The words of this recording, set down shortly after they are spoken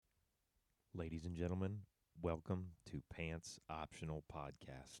Ladies and gentlemen, welcome to Pants Optional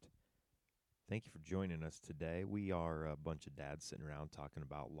Podcast. Thank you for joining us today. We are a bunch of dads sitting around talking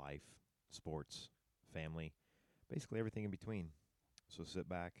about life, sports, family, basically everything in between. So sit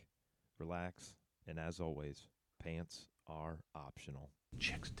back, relax, and as always, pants are optional.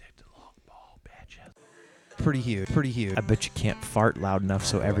 Chicks take the long ball, bitches. Pretty huge. I bet you can't fart loud enough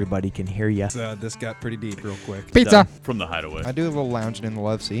so everybody can hear you. This got pretty deep real quick. Pizza! From the hideaway. I do a little lounging in the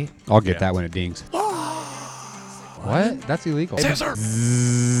love seat. I'll get that when it dings. What? That's illegal. Scissor!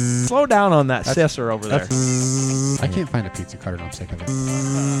 Slow down on that scissor over there. I can't find a pizza cutter and I'm sick of it.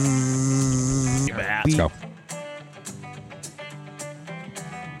 Let's go.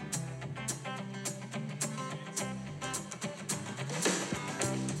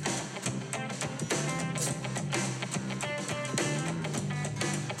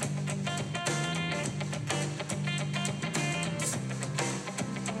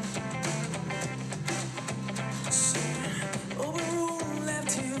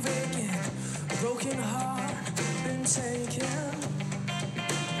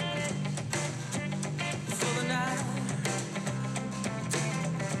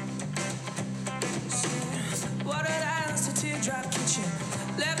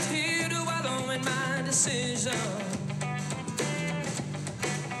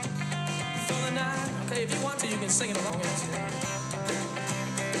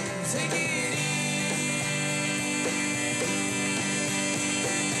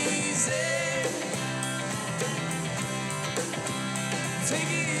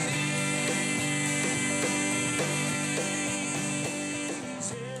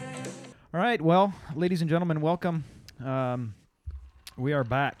 All right, well, ladies and gentlemen, welcome. We are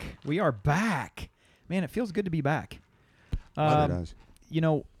back. Man, it feels good to be back. It does. You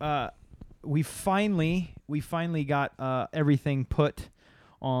know, we finally got everything put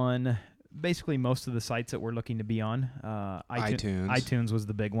on basically most of the sites that we're looking to be on. iTunes. iTunes was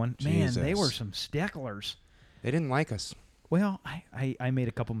the big one. Man, they Jesus. were some sticklers. They didn't like us. Well, I made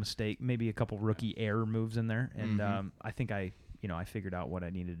a couple mistakes, maybe a couple rookie error moves in there, and I think I figured out what I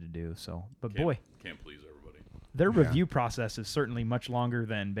needed to do. So, but boy, Can't please everybody. their review process is certainly much longer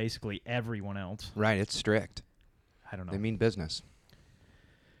than basically everyone else. Right, it's strict. I don't know. They mean business.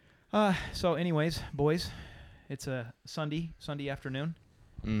 So anyways, boys, it's a Sunday afternoon.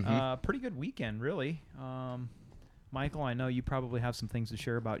 Pretty good weekend, really. Michael, I know you probably have some things to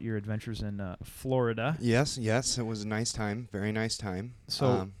share about your adventures in Florida. Yes, it was a nice time. Very nice time.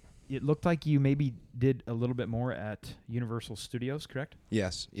 So it looked like you maybe did a little bit more at Universal Studios, correct?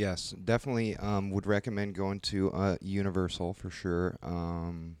 Yes. Definitely would recommend going to Universal for sure.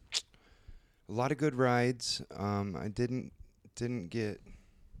 A lot of good rides. I didn't get...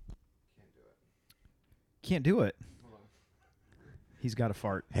 Can't do it. He's got a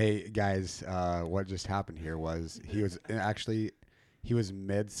fart. Hey guys, what just happened here was he was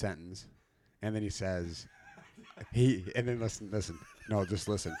mid-sentence, and then he says, listen. No, just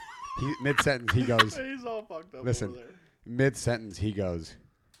listen. Mid-sentence he goes. He's all fucked up. Listen, mid-sentence he goes.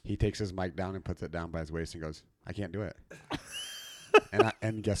 He takes his mic down and puts it down by his waist and goes, "I can't do it."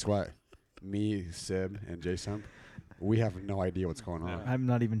 and guess what? Me, Sib, and Jason, we have no idea what's going on. I'm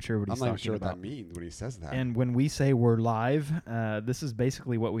not even sure what he's I'm not talking even sure what about. that means when he says that. And when we say we're live, this is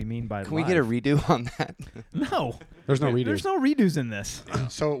basically what we mean by Can live. we get a redo on that? No. There's no redos. There's no redos in this.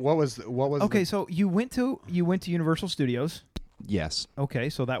 So what was Okay, so you went to Universal Studios. Yes. Okay,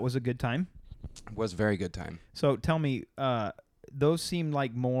 so that was a good time. Was a very good time. So tell me, those seemed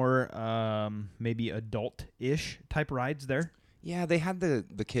like more maybe adult-ish type rides there? Yeah, they had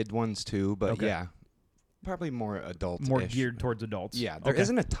the kid ones too, but Okay. yeah. Probably more adult. More geared towards adults. Yeah, there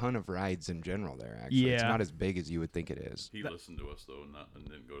Okay. not a ton of rides in general there, actually. It's Yeah. not as big as you would think it is. He listened to us, though, and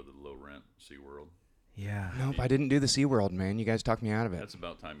didn't go to the low-rent SeaWorld. Yeah. Nope, I didn't do the SeaWorld, man. You guys talked me out of it. That's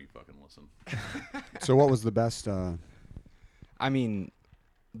about time you fucking listen. So what was the best? I mean,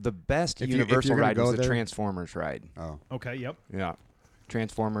 the best If you're Universal gonna ride was go the there- Transformers ride. Oh, Okay, yep. Yeah.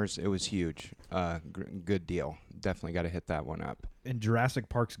 Transformers, it was huge. Good deal. Definitely got to hit that one up. And Jurassic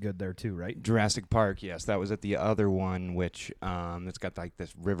Park's good there too, right? Jurassic Park, yes, that was at the other one, which it's got like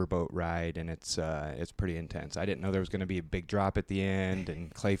this riverboat ride, and it's pretty intense. I didn't know there was going to be a big drop at the end,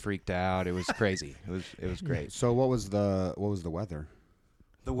 and Clay freaked out. It was crazy. It was great. so what was the weather?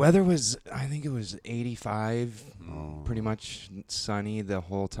 The weather was, I think it was 85, Oh. pretty much sunny the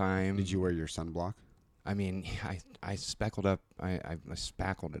whole time. Did you wear your sunblock? I mean, I speckled up, I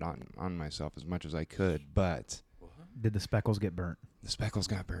spackled it on myself as much as I could, but Did the speckles get burnt? the speckles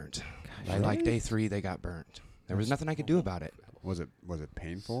got burnt. By Really? like day 3, they got burnt. There was nothing I could do about it. Was it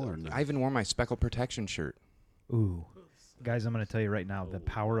painful or no? I even wore my speckle protection shirt. Ooh. Guys, I'm going to tell you right now, the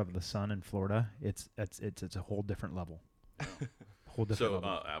power of the sun in Florida, it's a whole different level. Whole different So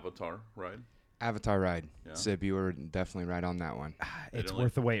level. Avatar ride. Avatar ride. Yeah. Sib, you were definitely right on that one. It's only-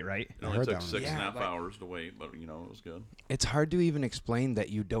 worth the wait, right? It I only heard took that one. 6.5 Yeah, hours to wait, but it was good. It's hard to even explain that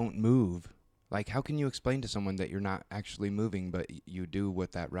you don't move. Like, how can you explain to someone that you're not actually moving, but you do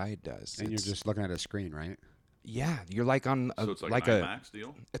what that ride does? And you're It's- just looking at a screen, right? yeah, you're like on a, So it's like an a. IMAX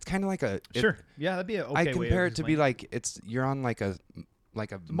deal. It's kind of like a. Sure. Yeah, that'd be a okay I way compare of it to be explaining like you're on like a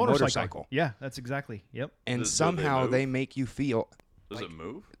Motorcycle. motorcycle. Yeah, that's exactly. Yep. And Do they somehow move? they make you feel Does like- it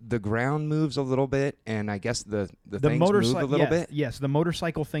move? the ground moves a little bit, and I guess the The things move motorcycle, a little yes, bit. yes, the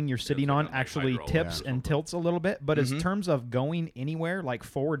motorcycle thing you're sitting like on on, like, actually hydraulics tips or and something. tilts a little bit, but as Mhm. terms of going anywhere, like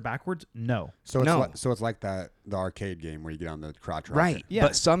forward, backwards, no. So No. it's like the arcade game where you get on the crotch rocket. Right. Yeah.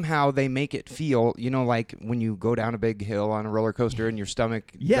 But somehow they make it feel, like when you go down a big hill on a roller coaster and your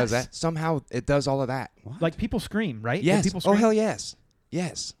stomach Yes. does that. Somehow it does all of that. What? Like people scream, right? When Yes. People Oh, scream. hell yes.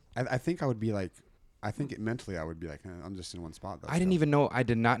 Yes. I think I would be like, mentally I would be like, I'm just in one spot. Though, I didn't even know. I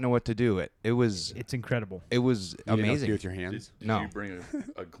did not know what to do. It was It's incredible. it was You didn't know what to amazing. do with your hands. Did No. you bring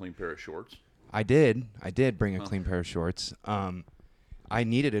a clean pair of shorts? I did bring a Huh. clean pair of shorts. I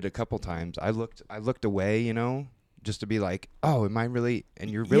needed it a couple times. I looked away, just to be like, oh, am I really?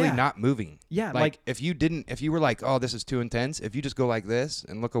 And you're really Yeah. not moving. Yeah, Like if you were like, oh, this is too intense. If you just go like this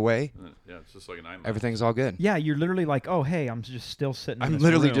and look away, Yeah, it's just like an IMAX. everything's all good. yeah, you're literally like, oh, hey, I'm just still sitting. in I'm this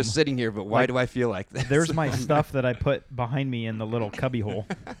literally room. just sitting here, but why Like, do I feel like this? There's my stuff that I put behind me in the little cubby hole.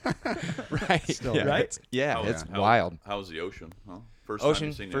 right. Still, yeah, right? It's, yeah, How- it's how- wild. How's the ocean? Huh? First Ocean, time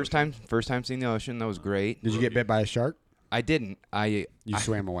you've seen the first ocean? time seeing the ocean. That was great. Did you get bit by a shark? I didn't. You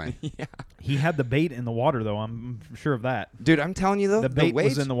swam away. Yeah, He had the bait in the water, though. I'm sure of that. dude, I'm telling you though, The bait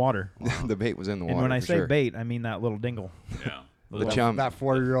waves, was in the water. the bait was in the And water. when I for say sure. bait, I mean that little dingle. Yeah. the That- chum. That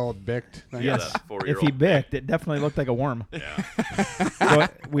 4-year-old bicked thing. Yeah, Yes. that If 4-year-old he bicked, it definitely looked like a worm. Yeah. So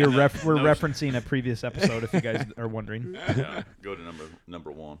we're No, referencing a previous episode, if you guys are wondering. Yeah. Go to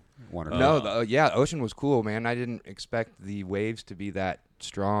number one. Wonderful. No, the ocean was cool, man. I didn't expect the waves to be that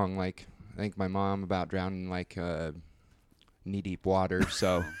strong. Like, I think my mom about drowned in like knee-deep water.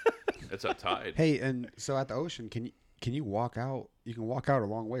 So It's a tide. Hey, and so at the ocean, can you walk out? You can walk out a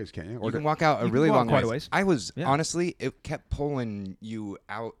long ways, can't you? you can walk out a you can really walk long quite a ways. ways. I was Yeah. honestly, it kept pulling you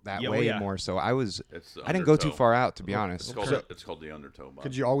out that Yeah, oh, way yeah. more. So It's the I didn't go too undertow. far out, to be It's honest. called, So- it's called the undertow. Bob.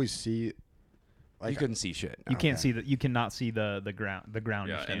 Could you always see? You couldn't see shit. You can't Okay. see that. You cannot see the ground. The ground.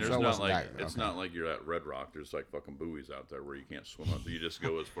 Yeah, you're and standing there's So it on. not wasn't like that- it's okay. not like you're at Red Rock. There's like fucking buoys out there where you can't swim up. You just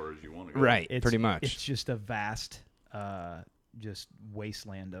go as far as you want to go. Right, It's- pretty much. It's just a vast, just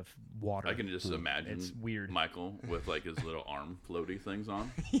wasteland of water. I can just imagine It's weird. Michael with like his little arm floaty things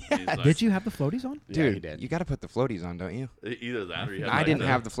on. He's like, Did you have the floaties on? Yeah, Dude, he did. you got to put the floaties on, don't you? either that or he had I like didn't the,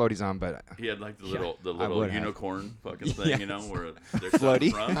 have the floaties on, but He had like the Yeah, little I would have. unicorn fucking thing, you know, Yes. where they're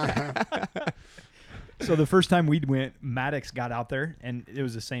Floaty. From. So the first time we went, Maddox got out there, and it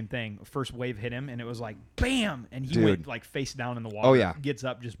was the same thing. First wave hit him, and it was like bam, and he went Dude. like face down in the water. Oh, yeah. Gets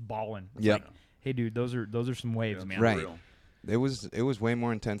up, just bawling. It's Yep. like, hey, dude, those are some waves, Yeah, man. Right. real. it was way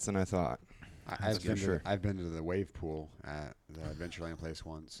more intense than I thought. I've been to the wave pool at the Adventureland place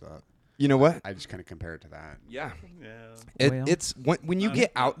once. You know what? I just kind of compare it to that. Yeah. Yeah. Well- It's when you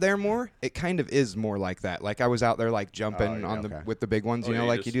get out there more, it kind of is more like that. Like I was out there like jumping Oh, on okay. with the big ones, Oh, you know, yeah,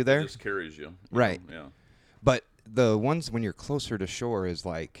 like just, you do there. It just carries you. Right. Know? Yeah. But the ones when you're closer to shore is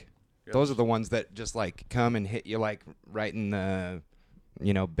like Yeah, those are just- the ones that just like come and hit you like right in the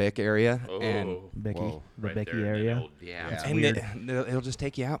Bic area Oh, and Becky, Whoa. the right Becky there in that area. old- Yeah. It's and weird. it'll just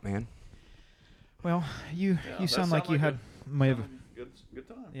take you out, man. Well, you Yeah, you that sound like you had may have. good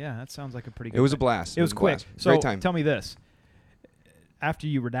time. Yeah, that sounds like a pretty. It good was a thing. blast. It was a quick. blast. So Great time. tell me this: after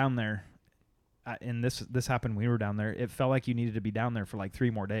you were down there, and this happened when we were down there, it felt like you needed to be down there for like 3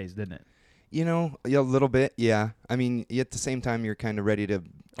 more days, didn't it? Yeah, a little bit, yeah. I mean, at the same time, you're kind of ready to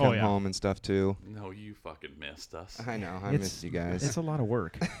Oh, come yeah. home and stuff too. No, you fucking missed us. I know. I It's- missed you guys. It's a lot of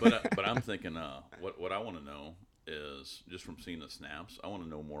work. But I'm thinking, what I want to know is just from seeing the snaps. I want to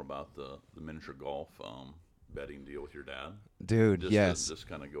know more about the miniature golf betting deal with your dad. Dude, Just yes. Just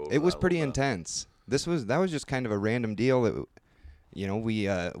kind of go. Over It was that a pretty little bit. intense. That was just kind of a random deal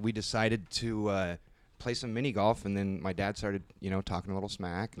that we decided to play some mini golf, and then my dad started talking a little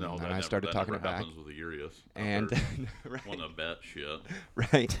smack, and No, then that I never, started that talking never it back. happens with the Urias. And Want right, to bet shit?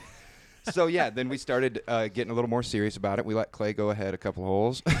 right. So yeah, then we started getting a little more serious about it. We let Clay go ahead a couple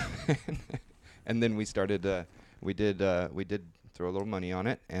holes, and then we started. We did throw a little money on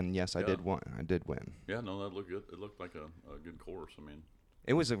it, and yes, I Yeah. did win. I did win. Yeah, no, that looked good. It looked like a good course. I mean,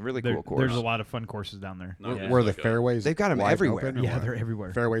 It was a really cool course. There's a lot of fun courses down there. No, yeah. it's Were the like a- fairways? They've got 'em wide everywhere. open or Yeah, what? they're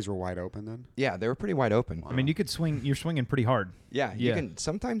everywhere. Fairways were wide open then. Yeah, they were pretty wide open. I mean, you could swing. You're swinging pretty hard, Yeah, you Yeah. can.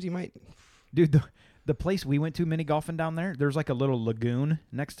 Sometimes you might. dude. The place we went to mini golfing down there's like a little lagoon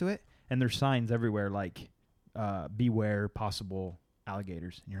next to it, and there's signs everywhere like, "Beware possible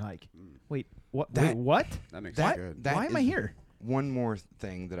alligators." And you're like, wait, what? Wait, That- what? That makes What? it good. That Why am I is here? One more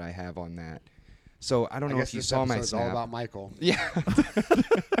thing that I have on that. So I don't know guess if you this saw my episode's all snap. about Michael. Yeah.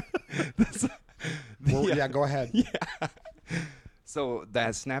 Well, yeah, go ahead. Yeah. So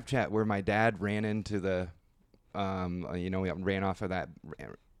that Snapchat where my dad ran into the, we ran off of that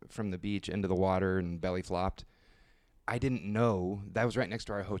from the beach into the water and belly flopped. I didn't know that was right next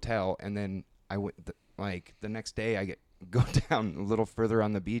to our hotel, and then I went the next day I go down a little further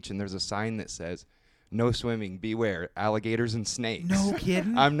on the beach and there's a sign that says, "No swimming, beware alligators and snakes." No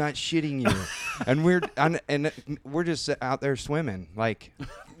kidding. I'm not shitting you. And we're just out there swimming like.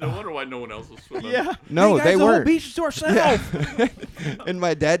 No wonder why no one else was swimming. Yeah. No, Hey guys, they the whole weren't. beach is to ourselves. And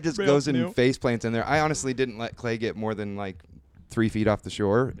my dad just Real goes and new. face plants in there. I honestly didn't let Clay get more than like 3 feet off the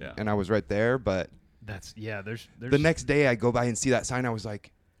shore, Yeah. and I was right there. But That's There's the next day I go by and see that sign. I was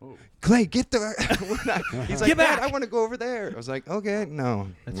like, Oh. Clay, get the. He's like, Get Dad, back. I want to go over there. I was like, okay, no.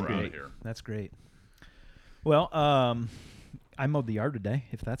 That's We're great. outta here. That's great. Well, I mowed the yard today.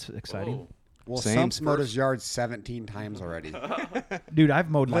 If that's exciting, Oh. Well, Same. Sumps mowed his yard 17 times already. dude, I've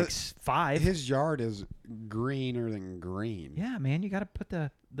mowed like But 5. His yard is greener than green. Yeah, man, you got to put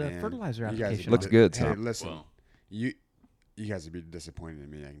the Man, fertilizer you guys application. would Looks on. good, Hey, so. listen, Well, you guys would be disappointed in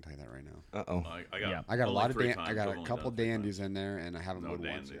me. I can tell you that right now. Uh-oh. I got. Yeah. I got a only lot of 3 I times. got I've a only couple done 3 times. dandies in there, and I haven't No mowed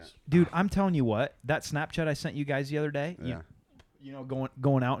once dandies. yet. Dude, I'm telling you what, that Snapchat I sent you guys the other day, Yeah. you know,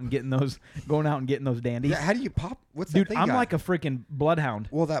 going out and getting those dandies. Yeah. How do you pop? What's Dude, that thing? I'm got? like a freaking bloodhound.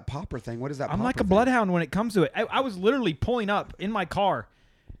 Well, that popper thing. What is that? I'm like a popper thing? bloodhound when it comes to it. I was literally pulling up in my car,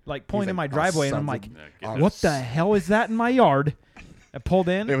 like pulling in my like, "Oh, driveway, and I'm sons like, of- Yeah, get Oh, what this- the hell is that in my yard? I pulled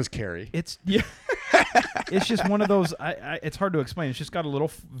in. It was Carrie. It's yeah. It's just one of those. It's hard to explain. It's just got a little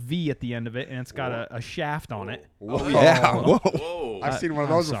V at the end of it, and it's got a shaft on it. Whoa. Yeah. Whoa. Whoa. I've seen one of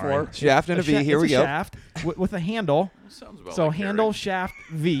I'm those sorry. before. Shaft and a V. Here it's we a go. Shaft with a handle. Sounds about So like handle, Gary. shaft,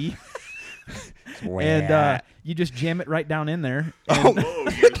 V, Wah. and you just jam it right down in there. Oh, Whoa,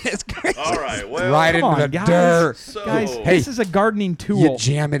 you- it's crazy. all right. Well, right Come into on, the guys. dirt. So, Guys, Hey, this is a gardening You tool.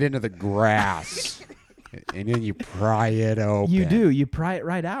 jam it into the grass, and then you pry it open. You do. You pry it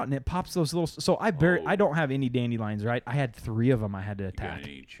right out, and it pops those little. So I Oh. I don't have any dandelions, right? I had 3 of them. I had to you got attack.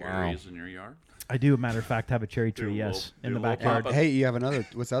 any cherries in your yard? I do. Matter of fact, have a cherry tree. Do a Yes, little- in the do a little backyard. pop-up. Hey, you have another.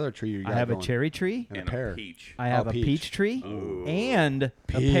 What's the other tree you got? I have a going? cherry tree. and a And a pear. peach. I have a peach. peach tree Ooh. and a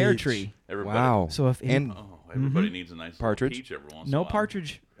pear Peach. tree. Everybody, Wow. So if any, And Oh, everybody needs a nice Partridge? little peach every once in a no while.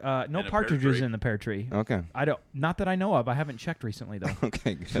 partridge, no And a pear partridges tree. in the pear tree. Okay. I don't. Not that I know of. I haven't checked recently though.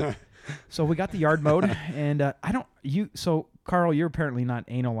 Okay. Good. So we got the yard mowed, and I don't. So Carl, you're apparently not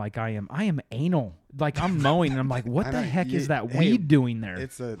anal like I am. I am anal. Like I'm mowing, and I'm like, what I the know, heck is that hey, weed doing there?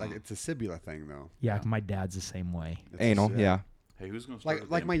 It's a Sibula thing though. Yeah, my dad's the same way. It's a Anal. Sib- Yeah. Hey, who's going to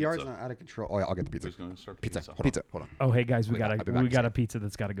start Like the my damn yard's pizza? not out of control. Oh, yeah, I'll get the pizza. Who's going to start the Pizza. pizza? Pizza. Hold on. Oh, hey guys, we I'll got be back in a a second. pizza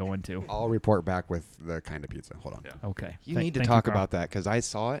that's got to go into. I'll report back with the kind of pizza. Hold on. Yeah. Okay. You Thank- need to thank talk Carl. about that because I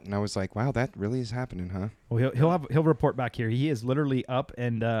saw it and I was like, wow, that really is happening, huh? Well, he'll report back here. He is literally up,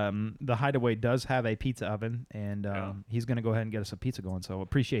 and the Hideaway does have a pizza oven, and Yeah. he's going to go ahead and get us a pizza going. So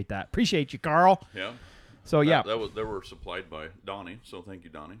appreciate that. Appreciate you, Carl. Yeah. So yeah, They were supplied by Donnie, so thank you,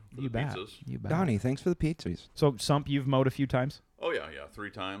 Donnie, for you the bet. pizzas. You bet. Donnie, thanks for the pizzas. So Sump, you've mowed a few times. Oh yeah, 3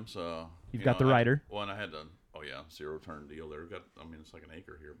 times. You've you got know, the rider. Well, and I had to. Oh yeah, 0 turn deal there. I mean, it's like an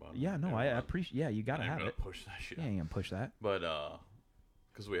acre here, bud. Yeah, no, I appreciate. Yeah, you got to I ain't have gonna it. push that shit. Yeah, you can push that. But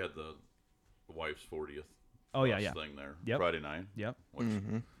because we had the wife's 40th. Oh yeah, bus yeah. thing there Yep. Friday night, Yep. which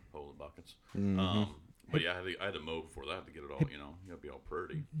Mm-hmm. holy buckets. Mhm. But yeah, I had to mow before that to get it all. You know, you gotta be all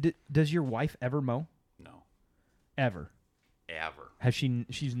pretty. Does your wife ever mow? No, Ever? ever. Has she?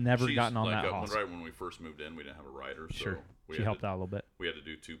 She's never She's gotten on like, that house. right when we first moved in, we didn't have a rider, so Sure. we She had helped to, out a little bit. We had to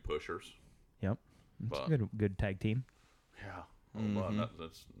do 2 pushers. Yep. It's But- a good tag team. Yeah. Oh, Mm-hmm. but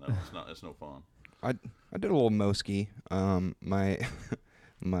that's no fun. I did a little moski. My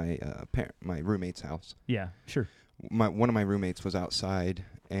my roommate's house. Yeah, sure. One of my roommates was outside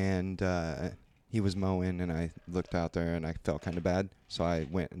and he was mowing, and I looked out there and I felt kind of bad, so I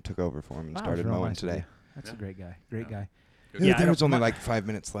went and took over for him and That was started real mowing nice of today. you. That's a Yeah. great guy. Great Yeah. guy. Good. Yeah, I there was don't- only my- like 5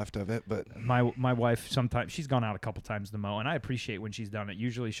 minutes left of it, but My wife sometimes she's gone out a couple times to mow, and I appreciate when she's done it.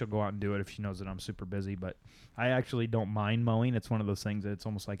 Usually she'll go out and do it if she knows that I'm super busy, but I actually don't mind mowing. It's one of those things that it's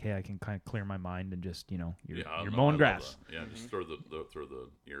almost like, hey, I can kind of clear my mind and just you're I you're know, mowing I love grass. that. Yeah, just throw the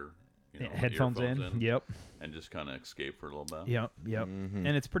ear Headphones in. Yep. and just kind of escape for a little bit. Yep. Mhm. And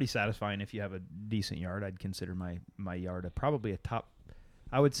it's pretty satisfying if you have a decent yard. I'd consider my yard probably a top.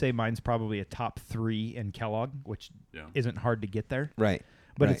 I would say mine's probably a top 3 in Kellogg, which Yeah. isn't hard to get there, Right.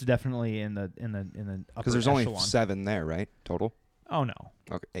 but Right. it's definitely in the upper Because there's only echelon. 7 there, right? Total? Oh no.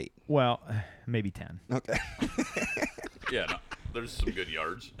 Okay, 8. Well, maybe 10. Okay. Yeah, no, there's some good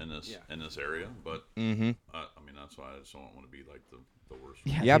yards in this area, but Mm-hmm. I mean that's why I just don't want to be like the worst.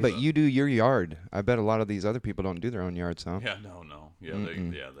 Yeah, Yeah, dude. but you do your yard. I bet a lot of these other people don't do their own yards, huh? Yeah, no. Yeah,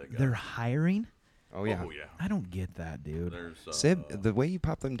 Mm-mm. they got. They're hiring? Oh, yeah. Oh yeah. I don't get that, dude. There's Sib, the way you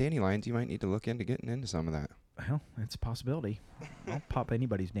pop them dandelions, you might need to look into getting into some of that. Well, it's a possibility. I'll pop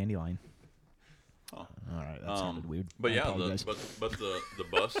anybody's dandelion. Oh. All right, that sounded weird. But I yeah, apologize. but the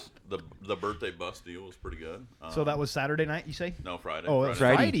bus the birthday bus deal was pretty good. So that was Saturday night, you say? no Friday. Oh, it was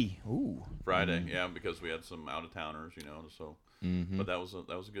Friday. Friday. Ooh. Friday, yeah, because we had some out of towners, So, Mm-hmm. but that was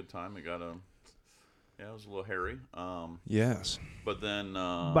a good time. It got it was a little hairy. Yes. But then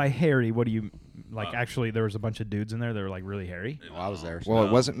By hairy, what do you like? Uh, actually, there was a bunch of dudes in there that were like really hairy. you Well, I was know, there. Well, it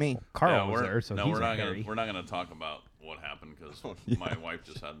No. wasn't me. Carl yeah, was we're- there, so no, he's we're a not hairy. gonna we're not gonna talk about what happened because my wife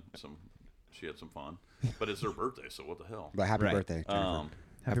just had she had some fun. But it's her birthday, so what the hell? But happy Right. birthday, Jennifer.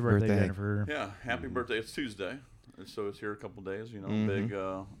 Happy birthday, birthday. Jennifer. Yeah, happy birthday! It's Tuesday, and so it's here a couple days. Mhm. Big.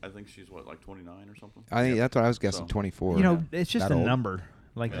 I think she's like 29 or something. I think that's what I was guessing, So- 24. You know, it's just That a old? number.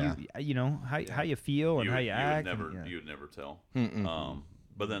 Like Yeah. you know how you feel and how you act. would never and, yeah. you would never tell. Mm-mm.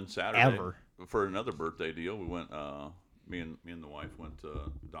 But then Saturday Ever. for another birthday deal, we went. Me and the wife went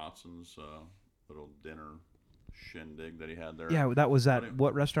to Dotson's little dinner shindig that he had there. Yeah, that was What at do-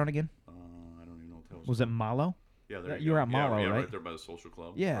 what restaurant again? I don't even know what that was. Was it Malo? Yeah, there you were go. at Malo, yeah, right? there by the social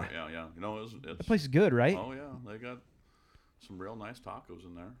club. Yeah. Right, yeah. It's, The place is good, right? Oh yeah, they got some real nice tacos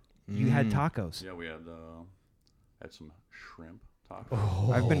in there. You had Mm. tacos. Yeah, we had some shrimp tacos.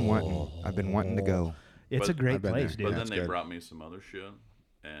 Oh. I've been wanting to go. It's But- a great I've been place, there. dude. But that's then they good. brought me some other shit,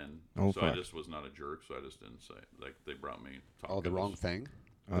 and Oh, so I fuck. just was not a jerk, so I just didn't say like they brought me tacos. Oh, the wrong thing.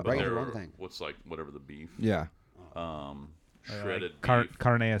 Uh, But Right, they the wrong were- thing. What's like whatever the beef, Yeah. shredded beef,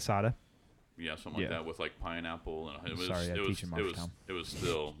 Carne asada. yeah, something like Yeah. that with like pineapple and it was Sorry, I it was teach in it was Marshtown. it was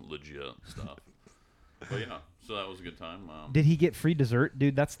still legit stuff. But yeah, so that was a good time. Did he get free dessert,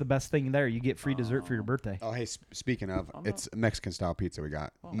 dude? That's the best thing there. You get free dessert for your birthday. Oh, hey, speaking of, I'm it's Mexican style pizza we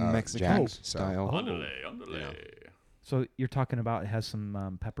got. Mexican Jack's, so style. Underlay. So you're talking about it has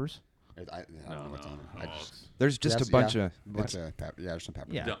some peppers. I don't know what's on it. I just, There's just Yes, a bunch yeah, of. bunch of pepper. Yeah, there's some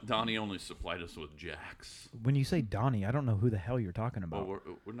pepper. Yeah. Donnie only supplied us with Jack's. When you say Donnie, I don't know who the hell you're talking Well, about.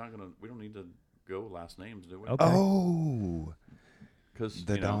 we're not gonna. We don't need to go last names, do we? Okay. Oh, Because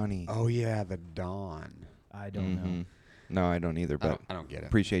the Donnie. Oh yeah, the Dawn. I don't know. Mhm. No, I don't either, but I don't get it.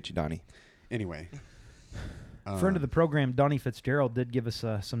 appreciate you, Donnie. Anyway, Friend of the program, Donnie Fitzgerald, did give us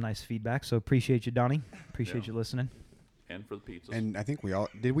some nice feedback. So appreciate you, Donnie. Appreciate Yeah. you listening. and for the pizzas. and I think we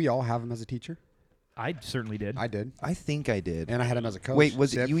all have him as a teacher? I certainly did. I did, I think I did. and I had him as a coach. Wait,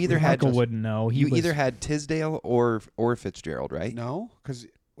 was it Sip. you either had Michael wouldn't know. He you was, either had Tisdale or Fitzgerald, right? No, because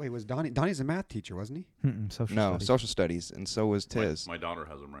wait, was Donnie's a math teacher, wasn't he? social No, studies. social studies, and so was Tiz. My daughter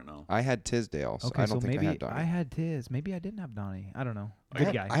has them right now. I had Tisdale, so Okay, I don't so think maybe I had Donnie. I had Tiz. Maybe I didn't have Donnie. I don't know. I Good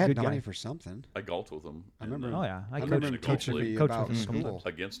had- guy. I had good Donnie guy. for something. I golfed with him. I in remember- the- Oh yeah, I I coached remember in him the golf teaching league. me Coach about with him school. sometimes.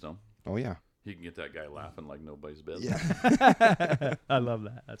 against him. Oh yeah. He can get that guy laughing like nobody's business. Yeah. I love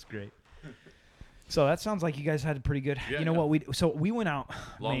that. That's great. So that sounds like you guys had a pretty good. Yeah, you know yeah. what we went out.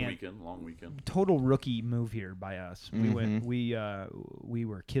 Long man, weekend. total rookie move here by us. We went. Mhm. We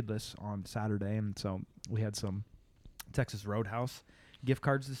were kidless on Saturday, and so we had some Texas Roadhouse gift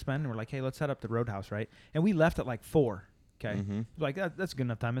cards to spend. And we're like, hey, let's head up to Roadhouse, right? And we left at like 4. Okay, Mhm. like that's good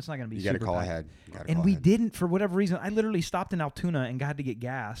enough time. It's not going to be. You got to super call packed. ahead. You gotta And call we ahead. didn't for whatever reason. I literally stopped in Altoona and got to get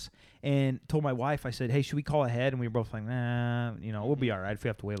gas and told my wife, I said, hey, should we call ahead? And we were both like, nah, we'll be all right if we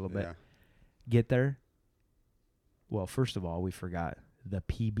have to wait a little bit. Yeah. Get there. Well, first of all, we forgot the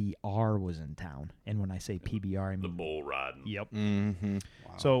PBR was in town. And when I say PBR, I The mean bull riding. Yep. Mm-hmm.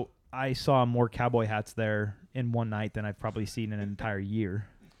 Wow. So I saw more cowboy hats there in one night than I've probably seen in an entire year.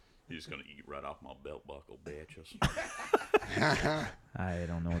 He's gonna eat right off my belt buckle, bitches. I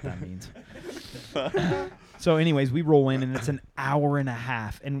don't know what that means. So anyways, we roll in and it's an hour and a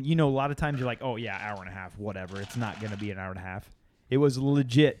half. And a lot of times you're like, oh yeah, hour and a half, whatever. It's not going to be an hour and a half. It was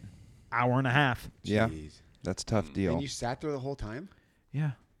legit hour and a half. Yeah, Jeez. that's a tough deal. And you sat there the whole time?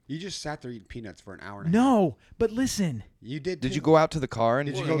 Yeah. You just sat there eating peanuts for an hour and a half. No, but listen. You did. Did too. you go out to the car and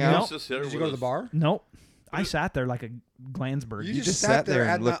Did you hang go- out? No. Did you go to the bar? Nope. I sat there like a Glansburg. You You just just sat sat there there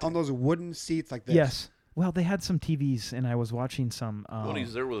and at looked- on those wooden seats like this. Yes. Well, they had some TVs, and I was watching some When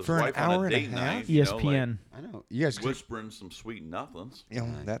he's there with his For an wife on hour a and a date half? night, you know, like, ESPN. I know. You guys, whispering some sweet nothings. You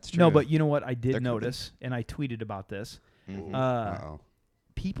know, that's true. No, but you know what? I There could did be. notice, and I tweeted about this. Mhm. uh-oh.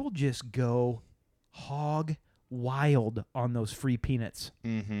 People just go hog wild on those free peanuts.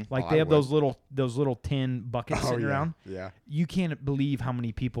 Mhm. Like Oh, they I have would. those little tin buckets sitting yeah. around. Yeah. You can't believe how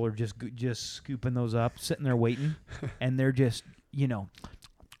many people are just scooping those up, sitting there waiting, and they're just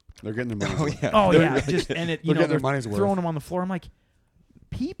They're getting their money's Oh worth. yeah. oh They're- yeah, just and it They're getting they're their money's worth. throwing them on the floor. I'm like,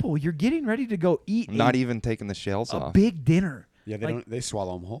 people, you're getting ready to go eat Not a, even taking the shells a off. big dinner. Yeah, they Like- don't. They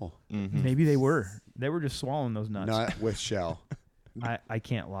swallow them whole. Mhm. Maybe they were just swallowing those nuts. Nut with shell. I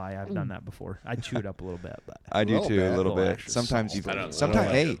can't lie, I've done that before. I chew it up a little bit, but I do Little too, bit. a little Little bit. extra Sometimes you. salt. I don't Sometimes,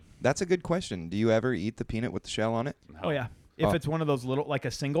 like hey, it. that's a good question. Do you ever eat the peanut with the shell on it? oh yeah, if Oh. it's one of those little like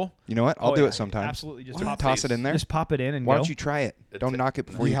a single, You know what? I'll oh, do yeah, it sometimes. Absolutely, just What? pop Toss it in there. Just pop it in and Why go. don't you try it? It's Don't a- knock it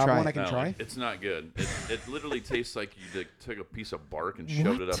before Do you you have try one I it. can No, try? it's not good. It literally tastes like you took a piece of bark and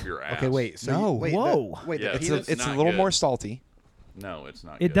shoved it What? up your ass. Okay, wait. So No. wait, Whoa. Wait, Yeah, the It's peanuts. it's a not little good. more salty. No, it's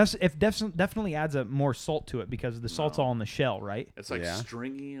not. It good. does. It definitely adds a more salt to it because the salt's No. all in the shell, right? It's like Yeah.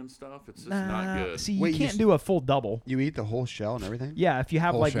 stringy and stuff. It's just Nah, not good. See, you Wait, you can't s- do a full double. You eat the whole shell and everything, Yeah, if you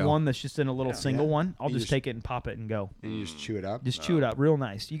have Whole like shell. one that's just in a little Yeah. single Yeah. one, I'll You just just- take it and pop it and go. and you just chew it up. Just chew it up real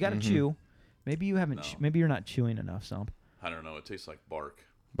nice. You got to Mhm. chew. Maybe you haven't. No. Maybe you're not chewing enough, Sump. I don't know. It tastes like bark.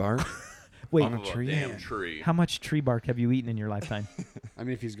 Bark. Wait, On Off a of tree? damn tree. how much tree bark have you eaten in your lifetime? I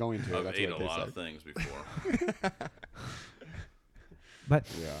mean, if he's going to, I've that's ate what a it lot tastes of things before. But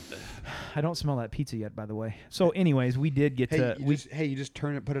like. Yeah. I don't smell that pizza yet, by the way. So, anyways, we did get Hey, to. you just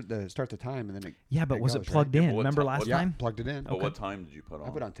turn it, put it, start the time, and then it. Yeah, but it was goes, it plugged right? Yeah, in? but what Remember ti- last what- Yeah, time? plugged it in. But what time did you put on?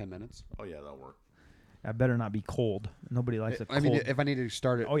 I put on 10 minutes. Oh yeah, that'll work. I better not be cold. Nobody likes it I cold. mean, if I need to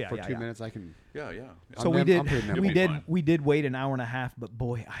start it Oh, yeah, for yeah, 2 yeah. minutes, I can. Yeah, yeah. So I'm we mem- did. I'm pretty You'll We be did. fine. We did wait an hour and a half, but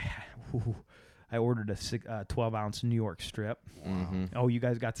boy, I ordered a 12-ounce New York strip. Mhm. Oh, you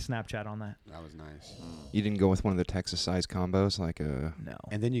guys got the Snapchat on that? That was nice. You didn't go with one of the Texas size combos like a. No.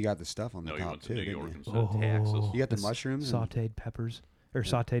 And then you got the stuff on the No, you top went to too, New didn't York you? instead of Texas. You got the s- mushrooms and- sautéed peppers, or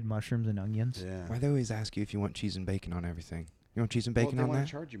sautéed mushrooms and onions. Yeah. Why they always ask you if you want cheese and bacon on everything? You want cheese and Well, bacon they on want that?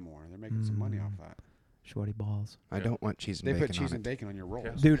 to charge you more. They're making some money off that. Shorty balls. I Yeah. don't want cheese and They bacon put cheese on and it. bacon on your rolls.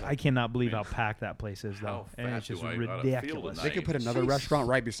 Yeah. Dude, I cannot believe Man. how packed that place is, though. How And fat it's just do I gotta feel ridiculous. tonight? They could put another Jeez. restaurant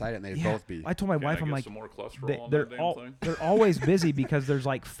right beside it, and they'd Yeah. both be. I told my Can I wife, I'm get like, some more cholesterol they, on they're that damn all thing? they're always busy because there's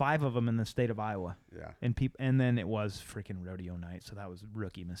like 5 of them in the state of Iowa, Yeah. and then it was freaking rodeo night, so that was a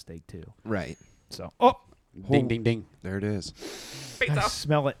rookie mistake too. Right. So Ding, ding, ding. There it is. I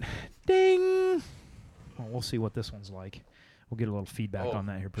smell it. Ding. Well, we'll see what this one's like. We'll get a little feedback Oh, on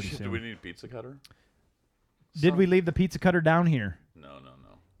that here pretty shit, soon. Do we need a pizza cutter? Did we leave the pizza cutter down here? No.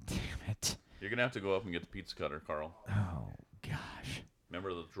 Damn it. You're gonna have to go up and get the pizza cutter, Carl. Oh gosh.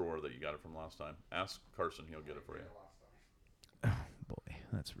 Remember the drawer that you got it from last time? Ask Carson; he'll get it for you. Boy,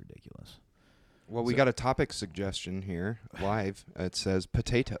 that's ridiculous. Well, we got a topic suggestion here live. It says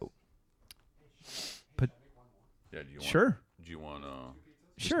potato. Yeah. Do you want? Sure. Do you want?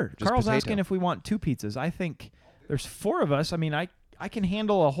 Sure. just Carl's potato. asking if we want 2 pizzas. I think there's 4 of us. I mean, I can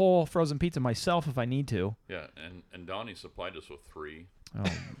handle a whole frozen pizza myself if I need to. Yeah, and Donnie supplied us with 3. Oh,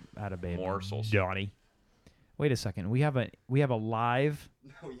 out of babe. Morsels. Donnie. Wait a second. We have a live.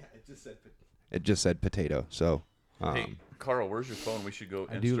 It just said potato. So, Hey, Carl, where's your phone? We should go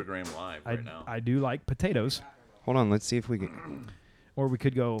I do- Instagram live right now. I do like potatoes. hold on. Let's see if we can. Or we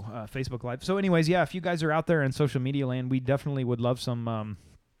could go Facebook Live. So, anyways, yeah, if you guys are out there in social media land, we definitely would love some,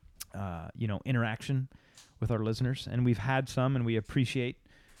 interaction with our listeners. And we've had some, and we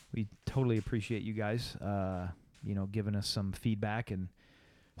totally appreciate you guys, giving us some feedback and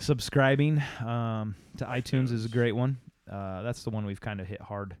subscribing to iTunes is a great one. That's the one we've kind of hit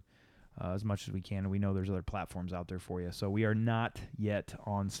hard as much as we can. And we know there's other platforms out there for you. So we are not yet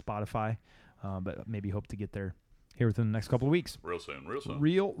on Spotify, but maybe hope to get there here within the next couple of weeks. Real soon.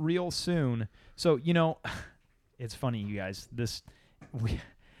 Real soon. So, it's funny, you guys.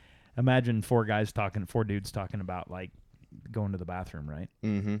 Imagine 4 dudes talking about like going to the bathroom, right?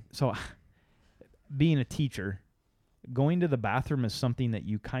 Mm-hmm. So, being a teacher, going to the bathroom is something that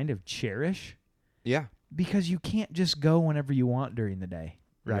you kind of cherish Yeah. because you can't just go whenever you want during the day,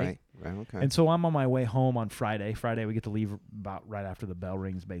 right? Right. Okay. And so I'm on my way home on Friday. Friday we get to leave about right after the bell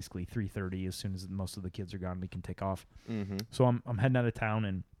rings, basically 3:30. As soon as most of the kids are gone, we can take off. mm-hmm. So I'm heading out of town,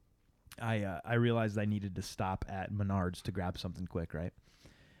 and I realized I needed to stop at Menards to grab something quick, right?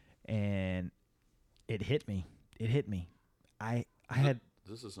 And it hit me. I had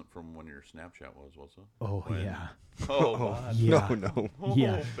This isn't from when your Snapchat was it? oh When- yeah Oh, God. yeah. No.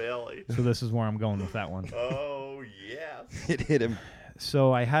 Yeah. Belly. So this is where I'm going with that one. Oh, yes. It hit him.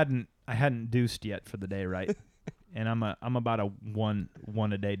 So I hadn't I hadn't deuced yet for the day, right? And I'm about a one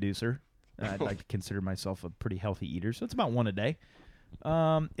a day deucer. I'd like to consider myself a pretty healthy eater, so it's about one a day.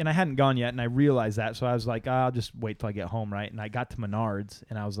 And I hadn't gone yet, and I realized that, so I was like, I'll just wait till I get home, right? And I got to Menards,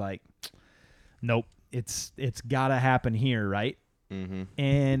 and I was like, nope, it's gotta happen here, right? Mm-hmm.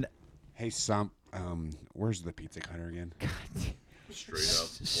 And Hey, where's the pizza cutter again? Straight up.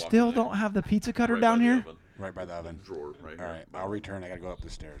 still walking in, don't have the pizza cutter right down by the here. oven. Right by the oven. Drawer right All here. right, I'll return. I gotta go up the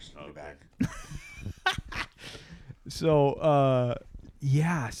stairs. I'll be Okay. back. So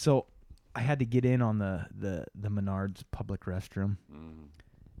yeah, so I had to get in on the Menards public restroom, Mm.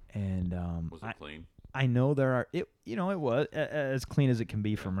 and Was it clean? I know there are it was as clean as it can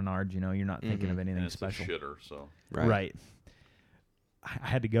be for Menards. You're not thinking of anything And it's special, a shitter, so. right? I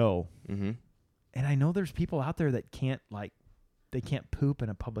had to go, Mm-hmm. and I know there's people out there that can't poop in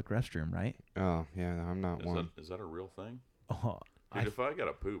a public restroom, right? Oh yeah, I'm not one. Is that a real thing? Oh, Dude, if I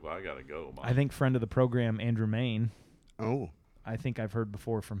gotta poop, I gotta go. I think friend of the program Andrew Main. Oh, I think I've heard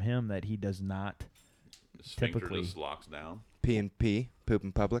before from him that he does not. The sphincter typically- just locks down. P&P, poop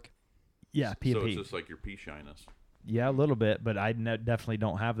in public. Yeah, P So and it's P. just like your pee shyness. Yeah, a little bit, but I definitely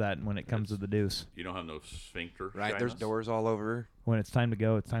don't have that when it comes to the deuce. You don't have no sphincter. Right, there's shyness? doors all over. When it's time to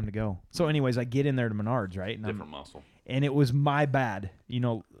go, it's time to go. So, anyways, I get in there to Menards, right? And, Different muscle. and it was my bad.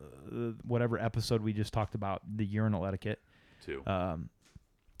 Whatever episode we just talked about, the urinal etiquette, Too.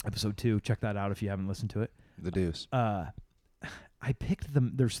 episode 2. Check that out if you haven't listened to it. The deuce. I picked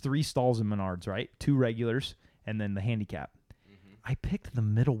them. There's 3 stalls in Menards, right? 2 regulars and then the handicap. I picked the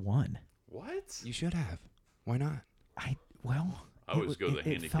middle one. What? You should have. Why not? I always go to the it felt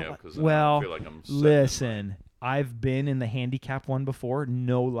handicap like- because well, I feel like I'm setting listen, I've been in the handicap one before,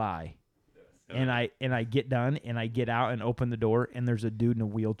 no lie. it right. And I get done and I get out and open the door and there's a dude in a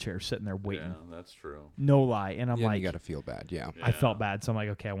wheelchair sitting there waiting. Yeah, that's true. No lie. And I'm Yeah, like, you gotta feel bad. Yeah. I felt bad, so I'm like,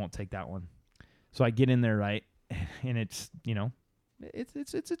 okay, I won't take that one. So I get in there, right, and it's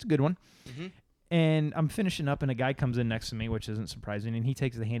it's a good one. Mm-hmm. And I'm finishing up, and a guy comes in next to me, which isn't surprising, and he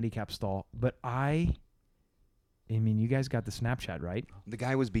takes the handicap stall. But I mean, you guys got the Snapchat, right? The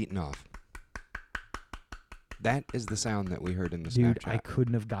guy was beaten off. That is the sound that we heard in the Dude, Snapchat. I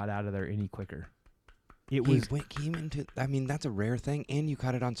couldn't have got out of there any quicker. It He was came into. I mean, that's a rare thing, and you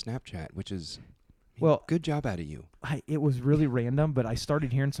caught it on Snapchat, which is. Well, good job out of you. it was really random, but I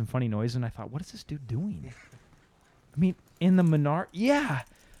started hearing some funny noise, and I thought, what is this dude doing? I mean, in the Menard, yeah.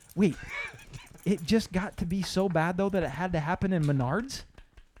 Wait, it just got to be so bad though that it had to happen in Menards.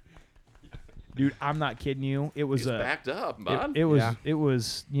 Dude, I'm not kidding you. It was He's backed up, bud. it was Yeah. it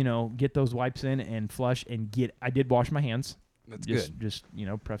was get those wipes in and flush and get. I did wash my hands. That's Just good.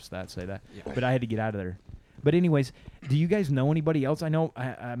 just preface that, say that. Yeah. But I had to get out of there. But anyways, do you guys know anybody else? I know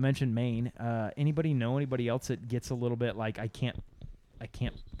I mentioned Maine. Anybody know anybody else that gets a little bit like I can't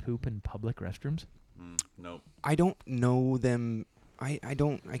poop in public restrooms? Nope. I don't know them. I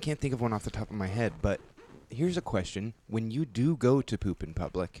can't think of one off the top of my head. But here's a question: when you do go to poop in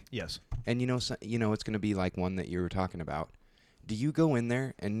public, Yes. and it's going to be like one that you were talking about. Do you go in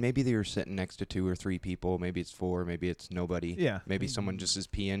there and maybe you're sitting next to 2 or 3 people? Maybe it's 4. Maybe it's nobody. Yeah. Maybe someone just is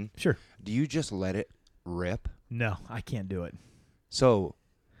peeing. Sure. Do you just let it rip? No, I can't do it. So,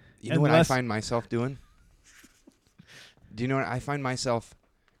 you know what I Unless- find myself doing? Do you know what I find myself?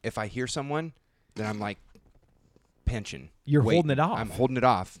 If I hear someone, then I'm like pinching. You're Wait, holding it off. I'm holding it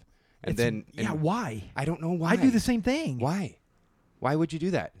off, and It's- then and why? I don't know why. I do the same thing. Why? Why would you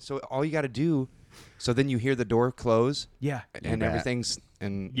do that? So all you got to do. So then you hear the door close, Yeah. and bet. everything's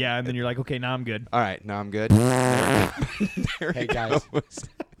and Yeah, and then you're like, okay, now I'm good. all right, now I'm good. There Hey, it guys. goes.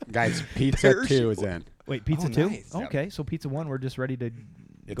 Guys, pizza There she 2 is in. Wait, pizza Oh, 2? nice. Okay, so pizza 1, we're just ready to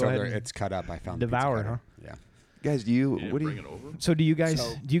It's go over ahead there. and It's cut up. I found the pizza devour, cutter. huh? Yeah. Guys, do you? You didn't What do bring you? it over? So do you guys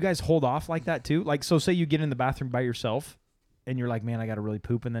So- hold off like that too? Like, so say you get in the bathroom by yourself and you're like, man, I got to really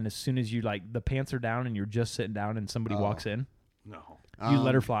poop. And then as soon as you like the pants are down and you're just sitting down and somebody Oh. walks in, No. you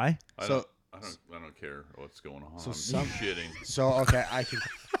let her fly. So I don't care what's going on. So I'm some- shitting. So okay, I can.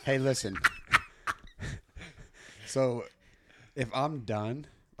 Hey, listen. So, if I'm done,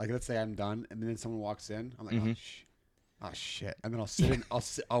 like let's say I'm done, and then someone walks in, I'm like, oh shit, and then I'll sit in.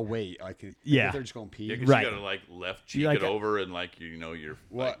 I'll wait. Like, Yeah. if they're just going to pee. Yeah, 'cause Right. you gotta like left You cheek like it a- over and like you're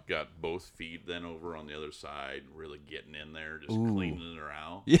What? like got both feet then over on the other side, really getting in there, just Ooh. cleaning her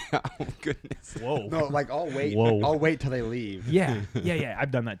out. Yeah. Oh goodness. Whoa. No, like I'll wait. Whoa. I'll wait till they leave. Yeah. I've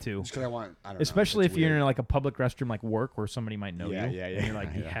done that too. Just because I want. I don't know, Especially it's if you're weird. in like a public restroom like work where somebody might know Yeah, you. yeah, And you're yeah, like,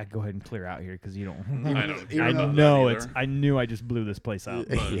 yeah. yeah, go ahead and clear out here because you don't. I don't care I about know that it's. either. I knew I just blew this place out.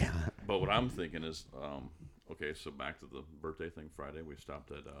 But, Yeah. but what I'm thinking is, okay, so back to the birthday thing Friday, we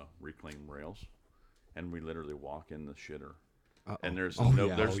stopped at Reclaim Rails, and we literally walk in the shitter, and there's Oh, no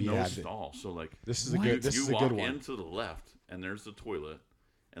yeah. there's Oh, no yeah. stall. So like This is a What? good. This you is a walk good one. into the left, and there's the toilet,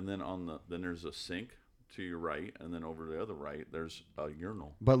 and then then there's a sink to your right, and then over the other right there's a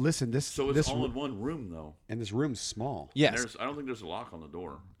urinal. But listen, this So it's this all in one room though. and this room's small. And Yes. I don't think there's a lock on the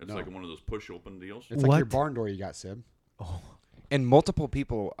door. It's No. like one of those push open deals. It's like your What? barn door you got, Sib. And multiple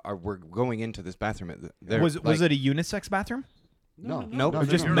people were going into this bathroom. Was it a unisex bathroom? No, Nope. Or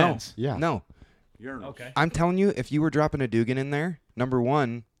just urinal. men's? Yeah. No. Urinals. Okay. I'm telling you, if you were dropping a Dugan in there, number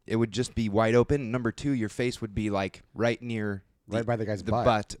one, it would just be wide open. Number two, your face would be like right near Right by the guy's the butt.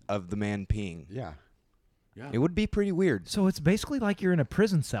 butt of the man peeing. Yeah. Yeah. It would be pretty weird. So it's basically like you're in a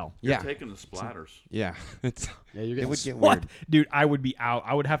prison cell. You're Yeah. taking the splatters. Yeah. It's Yeah, you're it getting would get What, weird. dude? I would be out.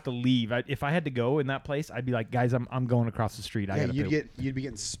 I would have to leave. If I had to go in that place, I'd be like, guys, I'm going across the street. I Yeah, gotta you'd be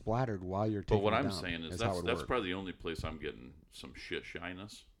getting splattered while you're But taking what it I'm down, saying is how that's it that's works. probably the only place I'm getting some shit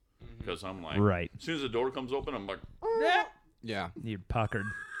shyness because I'm like, Right. as soon as the door comes open, I'm like, Yeah. You're puckered.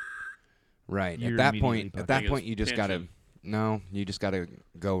 Right. You're At that immediately point, puckered. at that Thing point, is you just gotta. tension. No, you just gotta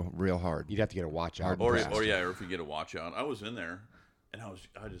go real hard. You'd have to get a watch out. Or- fast. or if you get a watch out. I was in there, and I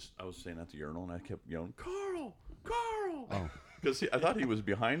was staying at the urinal, and I kept yelling, Carl, Oh. because I thought he was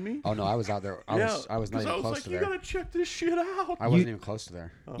behind me. Oh no, I was out there. I was not 'cause even I was close like, to you there. gotta check this shit out. I wasn't even close to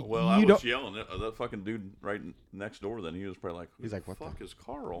there. Oh, well, I you was don't- yelling at that fucking dude right next door. Then he was probably like, "Who He's like, the what the- fuck is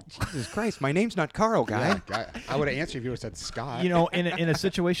Carl?" Jesus Christ, my name's not Carl, guy. Yeah, I would have answered if you would have said Scott. You know, in a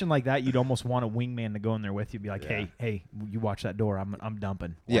situation like that, you'd almost want a wingman to go in there with you. Be like, Yeah. hey, you watch that door. I'm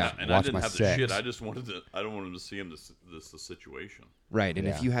dumping. Yeah. And I Watch didn't my have the sex. shit. I just wanted to. I don't want him to see him the situation. Right. And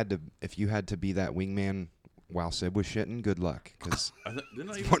Yeah. if you had to be that wingman while Sib was shitting, good luck, because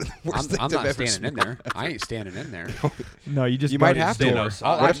Didn't I even? one of the worst I'm things not I've ever standing in smelled. there. I ain't standing in there. No, you just You go might to have the stand door. outside. to.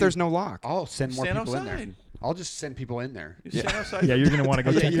 What if actually- there's no lock? I'll send more Stand people in outside. there. I'll just send people in there. You stand outside. Yeah, you're gonna want to go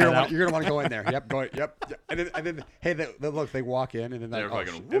Yeah, check you're that gonna, out. want, you're gonna want to go in there. Yep, go. Yep. And then hey, they look. They walk in and then They're like,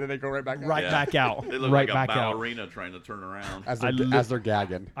 fucking and then they go right back out. Right Yeah. back out. They look right like a back out. ballerina trying to turn around. as I they're, li- as they're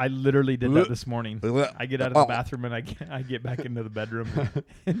gagging. I literally did that this morning. Blech. I get out of the bathroom and I get back into the bedroom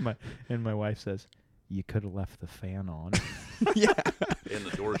and my wife says, "You could have left the fan on." And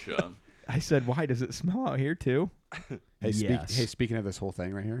the door shut. I said, "Why does it smell out here too?" Hey, Yes. speaking of this whole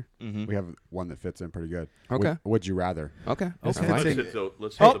thing right here, Mhm. we have one that fits in pretty good. Okay. Would you rather? Okay. This Okay. fits Let's in-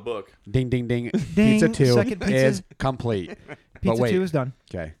 let's Oh. hit the book. Ding, ding, ding. Ding. Pizza 2 Second pizza. is complete. Pizza wait. 2 is done.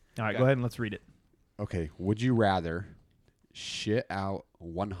 Okay. All right, Okay. go ahead and let's read it. Okay. Would you rather shit out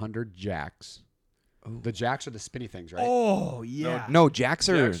 100 jacks? The jacks are the spinny things, right? Oh yeah. No, jacks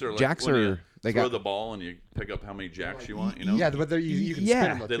are Jacks are like when you they throw got the ball and you pick up how many jacks you want. You know. Yeah, but you can Yeah.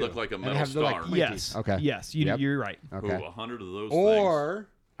 spin them. They look like a And metal have- they're like star. pointy. Yes. Okay. Yes, Yep. you're right. Okay. Ooh, 100 of those Or things.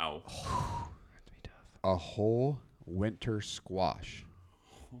 Ow. a whole winter squash.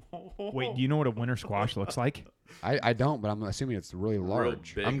 Wait, do you know what a winter squash looks like? I don't, but I'm assuming it's really Real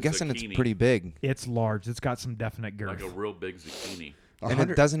large. big I'm guessing zucchini. it's pretty big. It's large. It's got some definite girth. Like a real big zucchini. And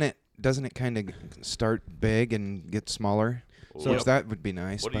it doesn't it kind of start big and get smaller? So Which that would be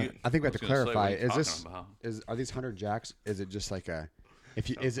nice. What do But you? I think we have was to gonna say, what clarify. are you Is this talking about? are these 100 jacks? Is it just like a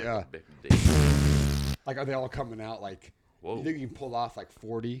is it Big dick. like are they all coming out like Whoa. you think you can pull off like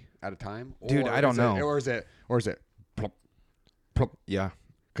 40 at a time? Dude, I don't know. Or is it plop, plop? yeah.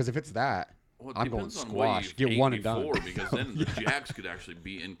 Because if it's that, Well, it I'm going depends on what squash. you've Get ate one and done. before, because then the jacks could actually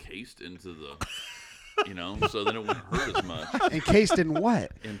be encased into the, so then it wouldn't hurt as much encased in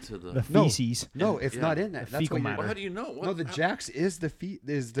what? into the. the No. feces. No, it's Yeah. not in that. The That's fecal what well, matter. how do you know? What, No, the how- jacks is the feet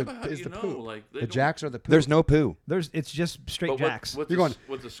is the but how do is you the know? poop. Like, they The don't- jacks are the poop. There's no poo. It's just straight But jacks. With You're the, going,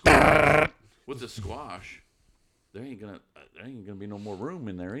 with the squash. With the squash, there ain't gonna be no more room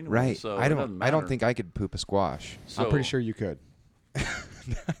in there anyway. Right. So I it don't doesn't I don't matter. think I could poop a squash. I'm pretty So- sure you could.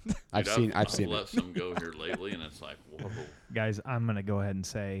 I've Dude, I've seen let it. some go here lately, and it's like, whoa. Guys, I'm gonna go ahead and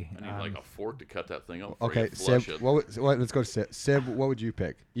say I need like a fork to cut that thing up. before Okay, you flush Sib. it. Let's go to Sib. Sib, what would you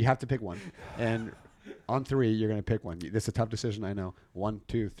pick? You have to pick one, and on 3, you're gonna pick one. This is a tough decision, I know. 1,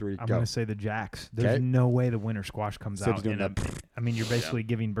 2, 3, I'm go. gonna say the jacks. There's Okay. no way the winter squash comes Sib's out. doing in a- that. I mean, you're basically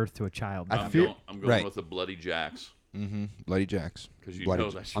giving birth to a child. I I'm feel- going Right. with the bloody jacks Mm-hmm. Bloody jacks. because you Bloody know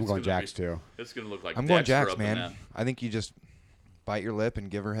J- that shit's I'm going gonna jacks be, too. It's gonna look like I'm going Dexter jacks, up in man. that. I think you just bite your lip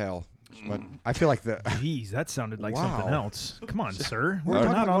and give her hell. But I feel like the. Jeez, that sounded like Wow. something else. Come on, sir. We're We're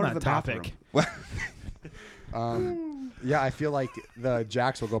talking not about on going to that the topic. bathroom. Yeah, I feel like the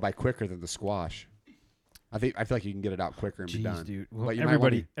jacks will go by quicker than the squash. I feel like you can get it out quicker and be Jeez, done. dude. Well, But you might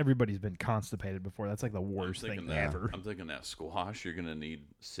wanna- everybody's been constipated before. That's like the worst thing ever. I'm thinking that squash. You're gonna need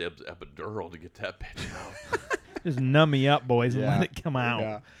Sib's epidural to get that bitch out. Just numb me up, boys, and Yeah. let it come out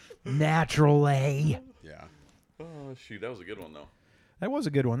Yeah. naturally. Yeah. Oh shoot, that was a good one though. That was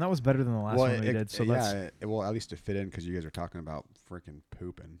a good one. That was better than the last one we did. So that's well, at least to fit in because you guys are talking about freaking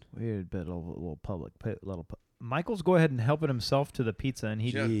pooping. we had a bit of a little public, Michael's go ahead and helping himself to the pizza, and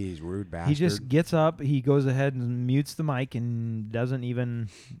he Jeez, rude bastard. he just gets up, he goes ahead and mutes the mic, and doesn't even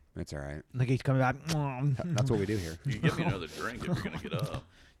It's all right. like he's coming back. That's what we do here. You can get me another drink if you're gonna get up.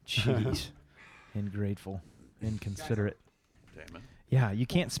 Jeez, ingrateful, inconsiderate. Damn it. Yeah, you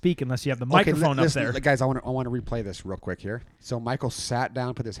can't speak unless you have the microphone up there. Guys, I want to replay this real quick here. So Michael sat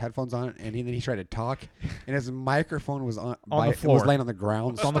down, put his headphones on, and then he tried to talk, and his microphone was on the floor. It was laying on the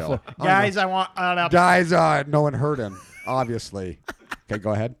ground. It's on the still. floor. Guys, I want Guys, no one heard him, obviously. Okay,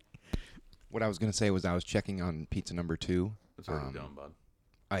 go ahead. What I was gonna say was I was checking on pizza number 2. It's already done,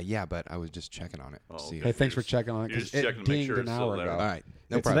 bud. Yeah, but I was just checking on it. Oh, to see okay. Hey, thanks You're for checking on it you're because just it checking to make dinged sure an it's still hour there. ago. All right,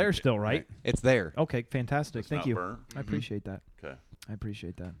 no It's problem. there still, right? It's there. Okay, fantastic. It's Thank not you. burnt. I appreciate that. Okay. I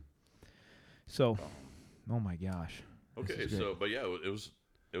appreciate that. So, oh my gosh. This Okay. is great. So, but yeah,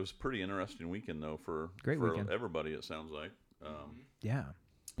 it was pretty interesting weekend though for Great weekend. everybody. It sounds like. Yeah.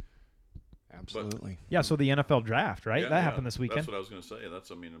 Absolutely. Yeah, so the NFL draft, right? yeah, that yeah, happened this weekend. That's what I was going to say.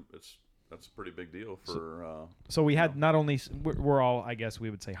 That's a pretty big deal for. So we had not only we're all, I guess we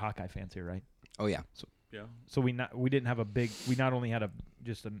would say Hawkeye fans here, right? Oh yeah. yeah. So we didn't have we not only had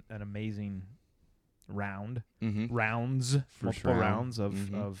just an amazing rounds, multiple sure. rounds of,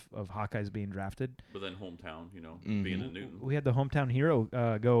 Mhm. of Hawkeyes being drafted. But then hometown, Mhm. being in Newton. We had the hometown hero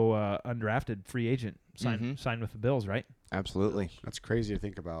go undrafted free agent sign with the Bills, right? Absolutely. That's crazy to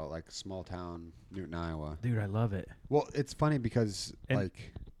think about, like small town Newton, Iowa. Dude, I love it. Well, it's funny because And-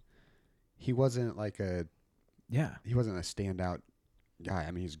 he wasn't a standout guy.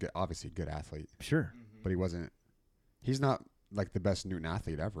 I mean, he's good, obviously a good athlete, Sure. but he's not like the best Newton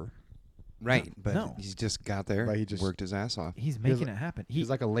athlete ever. Right, but No. he's just got there. But he just- worked his ass off. He's making it happen. He's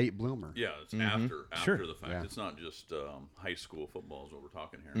like a late bloomer. Yeah, it's Mhm. after Sure. the fact. Yeah. It's not just high school football is what we're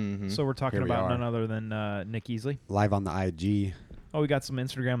talking here. Mm-hmm. So we're talking Here we about are. none other than Nick Easley. Live on the IG. Oh, we got some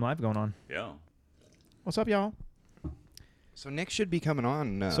Instagram Live going on. Yeah. What's up, y'all? So Nick should be coming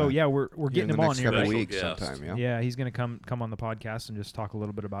on. So yeah, we're in getting the him on next here. couple Special weeks guest. sometime. Yeah. Yeah, he's gonna come on the podcast and just talk a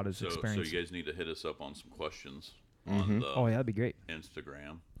little bit about his So experience. you guys need to hit us up on some questions Mhm. on the Oh yeah, that'd be great.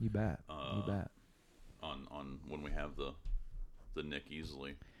 Instagram You bet. You bet. on when we have the Nick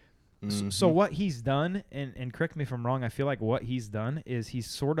Easley. So what he's done, and correct me if I'm wrong, I feel like what he's done is he's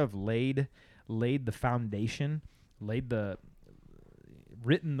sort of laid the foundation,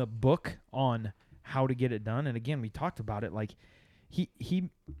 written the book on how to get it done. And again, we talked about it. Like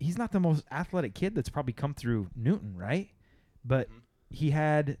he's not the most athletic kid that's probably come through Newton, right? But he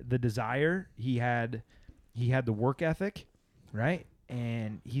had the desire, he had the work ethic, right?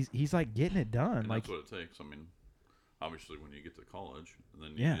 And he's like getting it done. And like that's what it takes. I mean, obviously when you get to college, and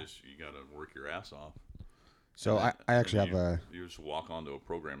then Yeah. you got to work your ass off. So And I then actually have you just walk onto a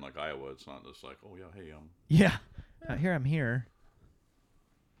program like Iowa. It's not just like, oh yeah, hey, yeah, here I'm here.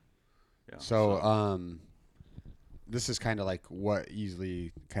 yeah. So this is kind of like what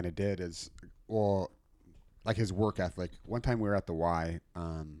Easley kind of did is, well, like his work ethic. One time we were at the Y, we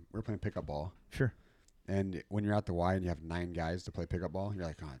were playing pickup ball. Sure. And when you're at the Y and you have 9 guys to play pickup ball, you're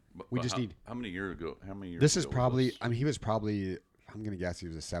like, God, we just need. How many years ago? How many years? This is ago was probably, this? I mean, he was probably, I'm going to guess he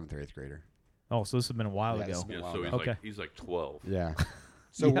was a 7th or 8th grader. Oh, so this has been a while Yeah, this ago. has been a Yeah, while so ago. Okay. he's like 12. Yeah.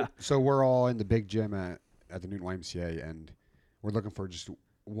 So Yeah. so we're all in the big gym at the Newton YMCA, and we're looking for just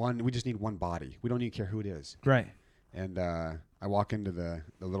one. We just need one body. We don't even care who it is. Right. And I walk into the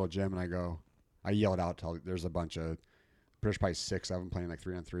little gym, and I yell it out till there's a bunch of, there's probably 6 of them playing like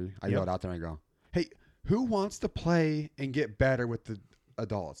 3-on-3. I yell it out there, and I go, hey, who wants to play and get better with the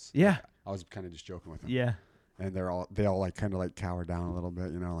adults? Yeah. I was kind of just joking with them. Yeah. And they all like kind of like cower down a little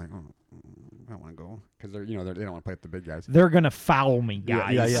bit, like, oh, I don't want to go, because they don't want to play with the big guys. They're gonna foul me,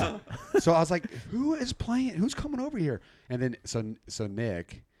 guys. Yeah. So I was like, who is playing? Who's coming over here? And then so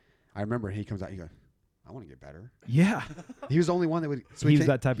Nick, I remember he comes out. He goes, I want to get better. Yeah. He was the only one that would. So He he was came,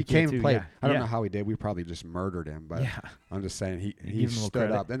 that type he of kid came too, and played. yeah. I don't Yeah. know how he did. We probably just murdered him. But Yeah. I'm just saying he Give him a little stood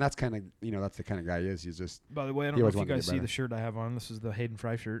credit. up, and that's kind of that's the kind of guy he is. He's just By the way, I don't He know always if you wanted to guys get see better. the shirt I have on. This is the Hayden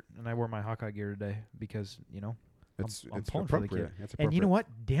Fry shirt, and I wore my Hawkeye gear today because it's I'm it's pulling for the appropriate. kid. It's And you know appropriate.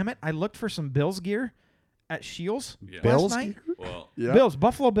 what? Damn it! I looked for some Bills gear at Shields Yeah. Bills last night. gear? Well, Yeah. Bills,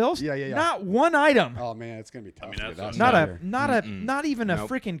 Buffalo Bills. Yeah. Not one item. Oh man, it's gonna be tough. mean, to get that's that what- stuff here. Not even a Nope.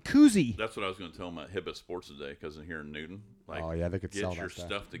 freaking koozie. that's what I was going to tell him at Hibbett Sports today, because here in Newton, like, Oh yeah, they could sell get your that stuff.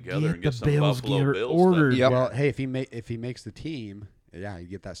 stuff together Get and get the some Bills Buffalo gear Bills ordered. stuff. Yep. Well, hey, if he makes the team, yeah, you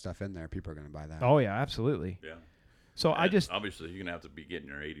get that stuff in there. People are gonna buy that. Oh yeah, absolutely. Yeah. So I And just obviously you're gonna have to be getting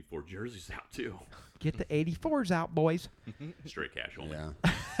your '84 jerseys out too. get the 84s out, boys. Straight cash only.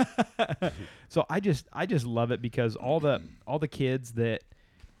 Yeah. So I just love it because all the kids that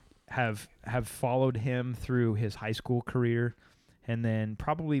have followed him through his high school career, and then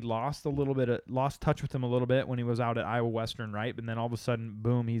probably lost touch with him a little bit when he was out at Iowa Western, right? But then all of a sudden,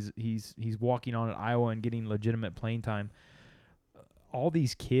 boom, he's walking on at Iowa and getting legitimate playing time. All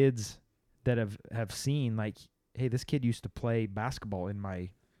these kids that have seen, like, hey, this kid used to play basketball in my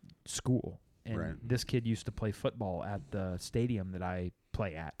school, and Right. this kid used to play football at the stadium that I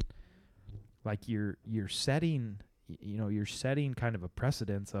play at. Like you're setting kind of a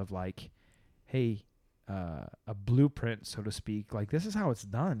precedence of like, hey, a blueprint, so to speak. Like, this is how it's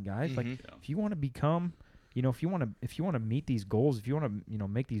done, guys. Like, Yeah. if you want to become, if you want to meet these goals, if you want to,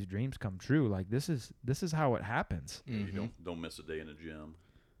 make these dreams come true, like this is how it happens. You don't miss a day in the gym.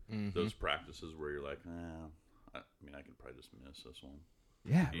 Those practices where you're like, I can probably just miss this one.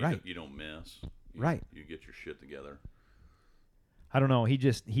 Yeah, right. You don't miss. Right. You get your shit together. I don't know.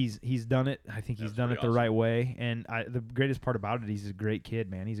 He's done it. I think he's That's done it pretty the right awesome. way. And the greatest part about it, he's a great kid,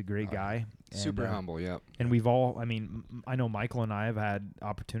 man. He's a great guy. Super And, humble. Yep. And we've all, I know Michael and I have had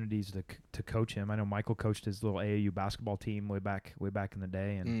opportunities to coach him. I know Michael coached his little AAU basketball team way back in the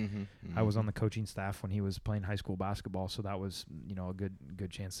day, and I was on the coaching staff when he was playing high school basketball. So that was, a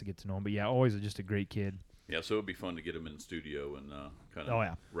good chance to get to know him. But yeah, always just a great kid. Yeah, so it'd be fun to get him in the studio and kind of Oh,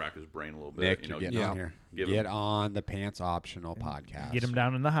 yeah. rack his brain a little bit. Nick, you're getting on here. give Get him- on the Pants Optional podcast. Get him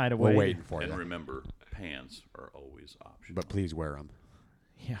down in the hideaway. We're waiting for And you. remember, pants are always optional. But please wear them.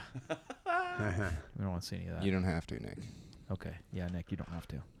 Yeah. We don't want to see any of that. You don't have to, Nick. Okay. Yeah, Nick, you don't have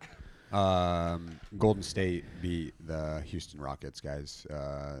to. Golden State beat the Houston Rockets, guys,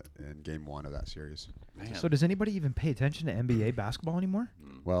 in Game 1 of that series. Man. So does anybody even pay attention to NBA basketball anymore?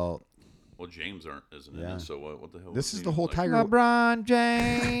 Well, James isn't in Yeah. it, so what the hell? this is is he the whole like? Tiger. LeBron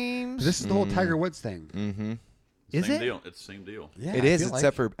James. This is the whole Tiger Woods thing. Mm-hmm. Is Same it? Deal. It's the same deal. Yeah, It I is, feel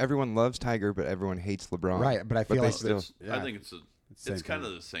except like- for everyone loves Tiger, but everyone hates LeBron. right. But I feel they like still- yeah, I think it's same kind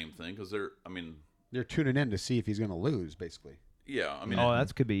thing. of the same thing because They're tuning in to see if he's going to lose, basically. yeah, I mean, Oh,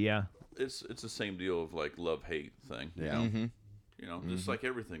 that's could be, yeah. it's the same deal of like love hate thing. Yeah. Mm-hmm. Just like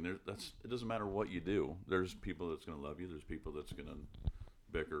everything. It doesn't matter what you do. There's people that's gonna love you. There's people that's gonna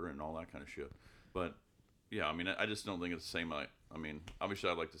bicker and all that kind of shit. But yeah, I just don't think it's the same. Obviously,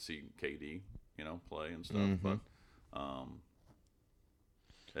 I'd like to see KD, play and stuff. But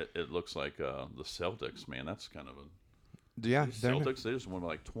it looks like the Celtics, man. That's kind of a Yeah. the they're not- Celtics. They just won by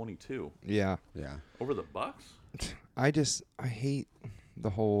like 22 Yeah. Yeah. over the Bucks. I hate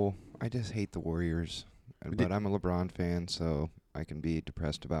I just hate the Warriors. But I'm a LeBron fan, so I can be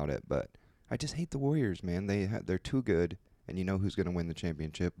depressed about it. But I just hate the Warriors, man. They're too good, and you know who's going to win the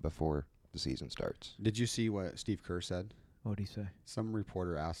championship before the season starts. Did you see what Steve Kerr said? What did he say? Some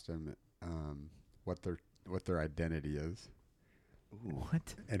reporter asked him what their identity is,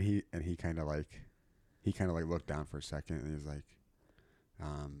 What? and he kind of like looked down for a second, and he was like,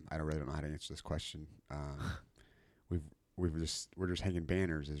 I don't know how to answer this question. We're just hanging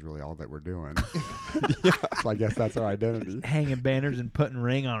banners is really all that we're doing. So I guess that's our identity. Hanging banners and putting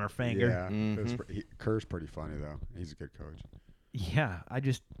ring on our finger. Yeah, Kerr's pretty funny though. He's a good coach. Yeah, I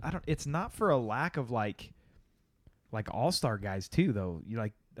don't. It's not for a lack of like all-star guys too, though.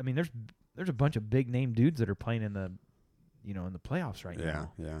 There's a bunch of big name dudes that are playing in the, in the playoffs right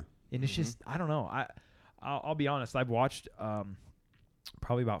now. Yeah. And it's just I don't know. I'll be honest. I've watched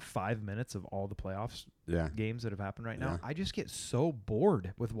probably about 5 minutes of all the playoffs Yeah. games that have happened right now. Yeah. I just get so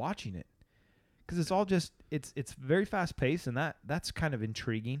bored with watching it because it's all just it's very fast paced, and that's kind of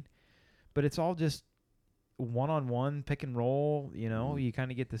intriguing, but it's all just one-on-one pick and roll. You kind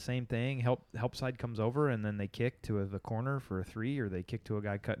of get the same thing. Help side comes over, and then they kick to the corner for a three, or they kick to a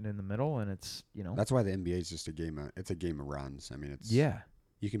guy cutting in the middle, and it's That's why the NBA is just a game. It's a game of runs. I mean, it's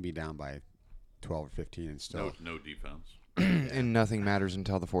You can be down by 12 or 15 and still. No defense. And nothing matters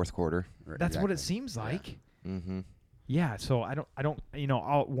until the fourth quarter. Right, that's what it exactly. seems like. Mm-hmm. Yeah, so I don't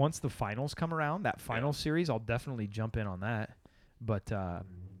I'll once the finals come around, that final series, I'll definitely jump in on that. But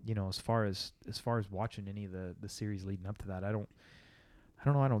as far as watching any of the series leading up to that, I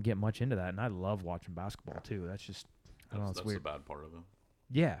don't get much into that, and I love watching basketball too. That's just That's it's weird. the bad part of it.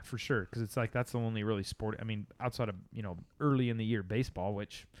 Yeah, for sure, cuz it's like that's the only really sport. I mean, outside of, early in the year baseball,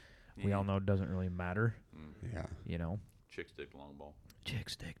 which we all know doesn't really matter, Yeah. Chick stick long ball. Chick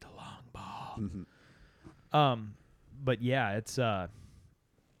stick the long ball. Mhm. But yeah, it's I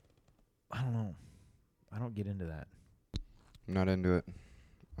don't know. I don't get into that. I'm not into it.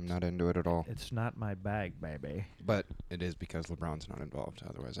 I'm not into it at all. It's not my bag, baby. But it is because LeBron's not involved.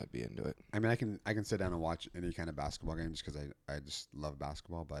 Otherwise, I'd be into it. I mean, I can sit down and watch any kind of basketball game just because I just love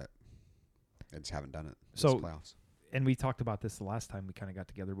basketball, but I just haven't done it. This So- playoffs. And we talked about this the last time we kind of got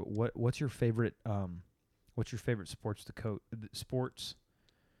together. But what's your favorite sports to coach?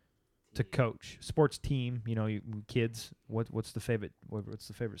 Sports team. You know, kids. What's the favorite? What's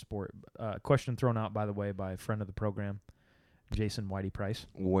the favorite sport? Question thrown out, by the way, by a friend of the program, Jason Whitey Price.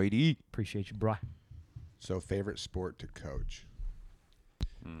 Whitey. Appreciate you, brah. So favorite sport to coach.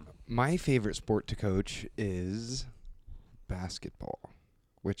 My favorite sport to coach is basketball,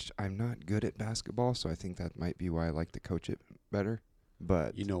 which I'm not good at basketball, so I think that might be why I like to coach it better.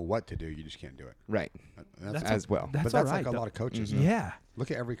 But You know what to do, you just can't do it. right, That's as well. That's but that's all right, like a though. lot of coaches. Mhm. though. Yeah, Look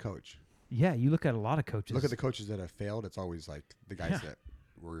at every coach. yeah. You look at a lot of coaches. Look at the coaches that have failed. It's always like the guys Yeah. that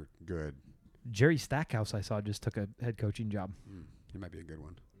were good. Jerry Stackhouse. I saw just took a head coaching job. He might be a good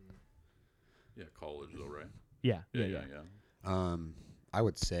one. Yeah, college though, right? Yeah. Yeah. I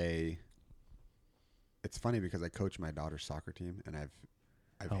would say it's funny because I coach my daughter's soccer team, and I've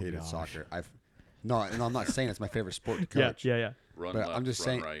Oh, hated gosh. soccer. No, I'm not saying it's my favorite sport to Yeah, coach. yeah. Run But left, I'm just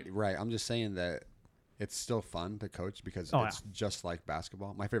run saying, right. I'm just saying that it's still fun to coach because Oh, it's just like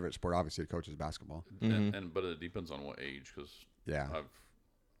basketball. My favorite sport, obviously, to coach is basketball. Mhm. And but it depends on what age, because Yeah,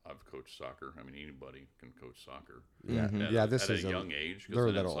 I've coached soccer. I mean, anybody can coach soccer. yeah, Mhm. yeah. This at is a young age, They're a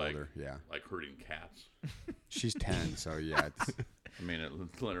because then little it's older. Yeah, like herding cats. she's 10, so yeah, it's, I mean, it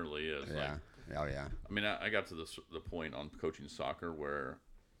literally is. yeah, oh yeah. I mean, I got to the point on coaching soccer where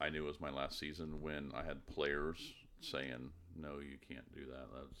I knew it was my last season when I had players saying, "No, you can't do that.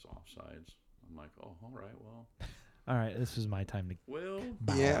 That's offsides." I'm like, "Oh, all right, well, All right, this is my time to well,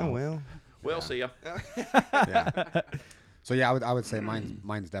 bow Yeah, out. well, well, see ya." Yeah. So yeah, I would say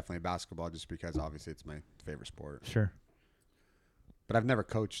mine's definitely basketball, just because obviously it's my favorite sport. Sure. But I've never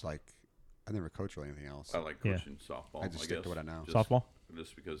coached really anything else. I like Yeah. coaching softball. I just stick to what I know. Just- Softball.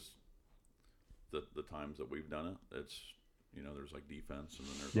 just because the times that we've done it, it's there's like defense and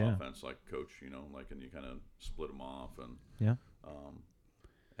then there's Yeah. offense, like coach, and you kind of split them off and Yeah.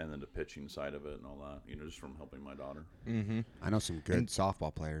 and then the pitching side of it and all that, just from helping my daughter. mm-hmm. I know some good And-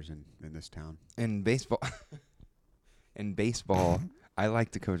 softball players in this town. And baseball. In baseball, I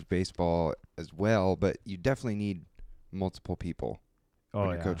like to coach baseball as well, but you definitely need multiple people Oh, when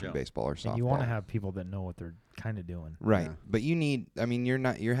you're yeah. coaching Yeah. baseball or softball. And you want to have people that know what they're kind of doing. right, Yeah. but you need. I mean, you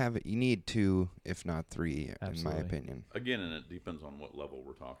need 2, if not 3, in Absolutely. my opinion. Again, and it depends on what level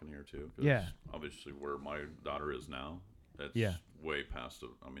we're talking here too. 'Cause Yeah. obviously, where my daughter is now, it's Yeah. way past.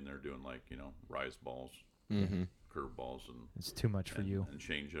 They're doing like rise balls, Mm-hmm. curve balls, and It's too much for and, you. and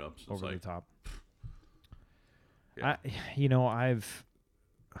change ups. It's Over like the top. Yeah.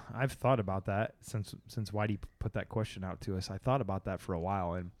 I've thought about that since Whitey put that question out to us. I thought about that for a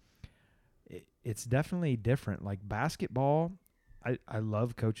while, and it's definitely different. Like basketball, I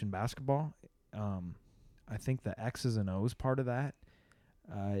love coaching basketball. I think the X's and O's part of that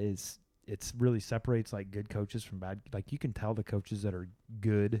is it's really separates like good coaches from bad. Like you can tell the coaches that are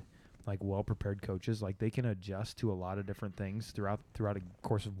good, like well prepared coaches, like they can adjust to a lot of different things throughout a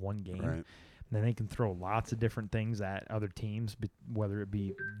course of one game. Right. Then they can throw lots of different things at other teams, whether it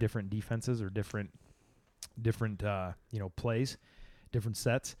be different defenses or different plays, different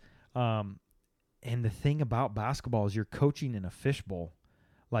sets. And the thing about basketball is you're coaching in a fishbowl.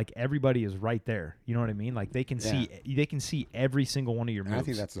 Like everybody is right there. You know what I mean? Like they can see every single one of your And moves. I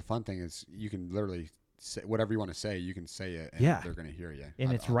think that's the fun thing is you can literally say whatever you want to say. You can say it, and Yeah. they're going to hear you.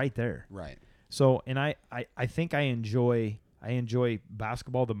 and it's right there. Right. So, and I think I enjoy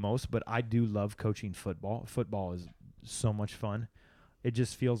basketball the most, but I do love coaching football. Football is so much fun. It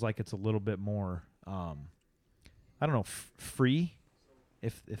just feels like it's a little bit more, I don't know, free,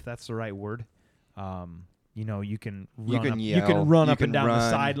 if that's the right word. You can run yell, you can run you up and can down the run,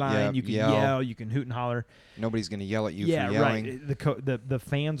 sideline. yep, You can yell. yell. You can hoot and holler. Nobody's going to yell at you Yeah, for yelling. right. The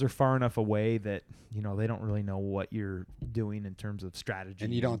fans are far enough away that they don't really know what you're doing in terms of strategy.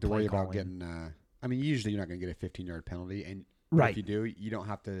 And you don't have to play worry about calling. getting. Usually you're not going to get a 15-yard penalty, and Right. if you do, you don't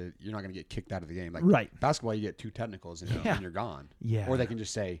have to. You're not going to get kicked out of the game. Like Right. basketball, you get 2 technicals and, Yeah. and you're gone. Yeah. Or they can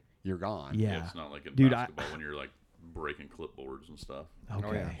just say you're gone. Yeah. It's not like in Dude, basketball when you're like breaking clipboards and stuff.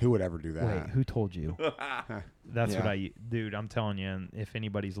 Okay. yeah. Who would ever do that? Wait, who told you? That's what Yeah. dude. I'm telling you. And if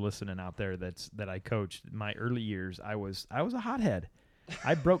anybody's listening out there, that I coached my early years, I was a hothead.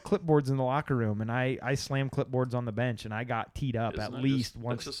 I broke clipboards in the locker room, and I slammed clipboards on the bench, and I got teed up Isn't at that least just-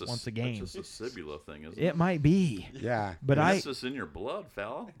 once that's just a game. That's just a Sibula thing, isn't it? It might be, Yeah. but That's just in your blood,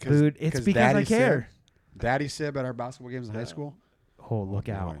 fella. dude, it's because I Daddy care. Daddy Sib at our basketball games in high Yeah. school. Oh, look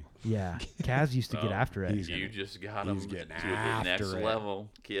out. boy. Yeah. Kaz used to get Oh, after it. he's You gonna- just got them he's to getting the next after it. level,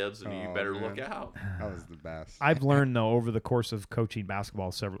 kids, and you Oh, better look man. out. That was the best. I've learned though over the course of coaching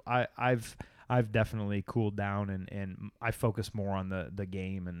basketball I've definitely cooled down and I focus more on the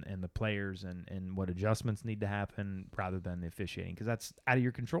game and the players and what adjustments need to happen rather than the officiating because that's out of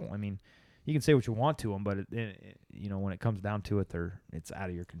your control. I mean, you can say what you want to them, but you know when it comes down to it, it's out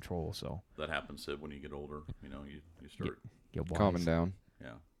of your control. So That happens, Sid, when you get older. You know, you start, get wise. Calming down.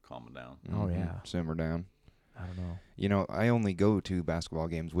 calming down. Oh, Mhm. yeah. Simmer down. I don't know. You know, I only go to basketball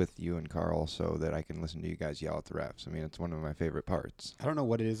games with you and Carl so that I can listen to you guys yell at the refs. I mean, it's one of my favorite parts. I don't know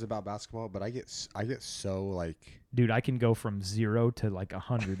what it is about basketball, but I get so like. Dude, I can go from 0 to like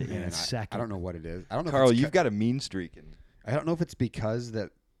 100 in Man, a second. I don't know what it is. I don't know. Carl, if it's you've got a mean streak. I don't know if it's because that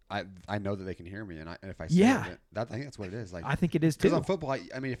I know that they can hear me, and if I say Yeah. it, I think that's what it is. Like I think it is because too. on football,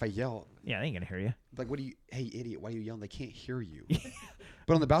 I mean, if I yell, Yeah, they ain't gonna hear you. like, what do you? Hey, idiot! Why are you yelling? They can't hear you.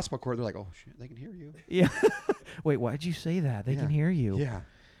 But on the basketball court, they're like, oh shit, they can hear you. Yeah. Wait, why'd you say that? They can Yeah. hear you. Yeah.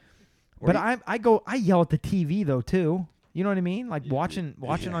 Or But you- I yell at the TV though too. You know what I mean? Like watching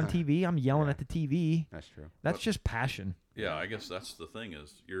on Yeah. TV, I'm yelling Yeah. at the TV. That's true. That's just passion. Yeah, I guess that's the thing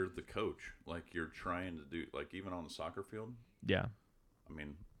is you're the coach. Like you're trying to do like even on the soccer field. Yeah. I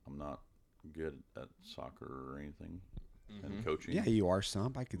mean, I'm not good at soccer or anything and coaching. Yeah, you are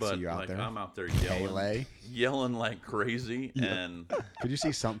some. I could but see you out like there. I'm out there Pele. yelling like crazy, and Could you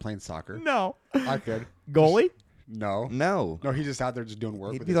see some playing soccer? No. I could. Goalie? No. No. No, he's just out there just doing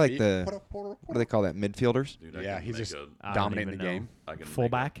work. He'd with be his like feet. the- What do they call that? Midfielders? dude, Yeah, I can he's make just I don't dominating even the know. game. I can make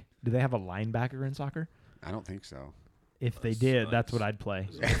Fullback? Do they have a linebacker in soccer? I don't think so. If they That's did, nice. that's what I'd play.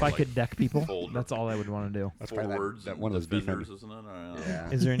 Is it If I like could deck people, folder? that's all I would want to do. That's probably forwards that and one of those defenders, defenders. isn't it? I don't know. Yeah.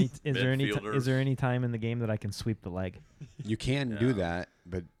 Is there any is Midfielders. there any time in the game that I can sweep the leg? You can Yeah. do that,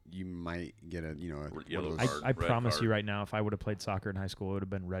 but you might get a Yellow one of I, those. card, I red promise you card. right now, if I would have played soccer in high school, it would have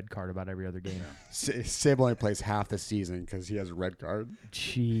been red card about every other game. Sib only plays half the season because he has a red card.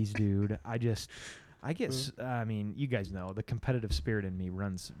 Jeez, dude. I guess, I mean, you guys know the competitive spirit in me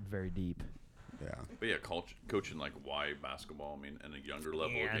runs very deep. Yeah. But yeah, coaching like Y basketball. I mean, in a younger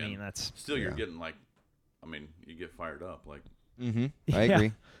level Yeah, again. I mean, that's Still, you're Yeah. getting like, I mean, you get fired up. Like, Mm-hmm. Yeah. I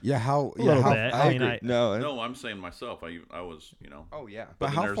agree. Yeah. How? a Yeah. little how, bit. how- I mean, No. no, I'm saying myself. I was, Oh, yeah. but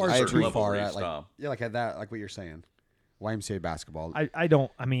then how there's far a is certain too level far where you at? Like, stop. yeah, like at that, like what you're saying. YMCA basketball. I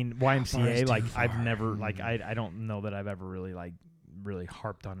don't. I mean, far is YMCA. Like too I've far? never. Like I don't know that I've ever really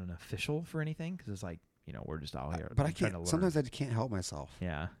harped on an official for anything because it's like we're just out here. but I trying to can't. learn. Sometimes I can't help myself.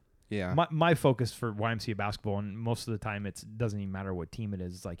 Yeah. Yeah. My focus for YMCA basketball, and most of the time it doesn't even matter what team it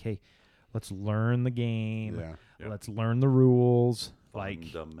is. It's like, hey, let's learn the game. Yeah. Yeah. Let's learn the rules.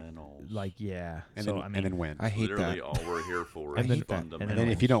 fundamentals. Yeah. And so then I mean, and then win. I hate literally that. all we're here for And is then- hate that. fundamentals. and then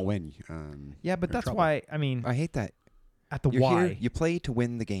if you don't win, yeah, but you're in that's trouble. why. I mean, I hate that. at the You're Y. here. You play to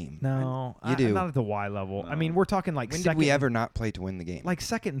win the game. No, You do. not at the Y level. I mean, No. we're talking like When second. did we ever not play to win the game? Like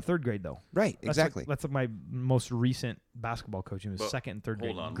second and third grade though. Right. That's Exactly. Like, that's like my most recent basketball coaching was But second and third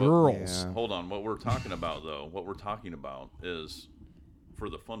grade. hold on, Girls. Yeah. Hold on. What we're talking about, though, what we're talking about is for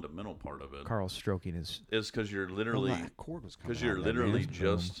the fundamental part of it, Carl's stroking his. is because you're Well, literally that cord was coming because you're out of that, man. literally Boom.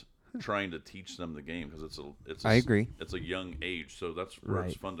 just trying to teach them the game because it's a I agree. it's a young age, so that's where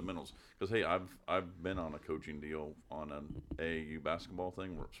it's Right. fundamentals. Because hey, I've been on a coaching deal on an AAU basketball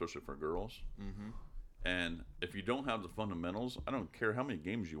thing, especially for girls. Mm-hmm. And if you don't have the fundamentals, I don't care how many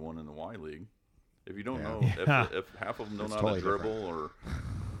games you won in the Y League. If you don't Yeah. know, Yeah. if half of them don't It's know how totally to different. dribble or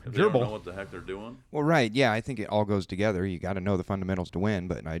if they Dribble. don't know what the heck they're doing, Well, right. Yeah, I think it all goes together. You got to know the fundamentals to win,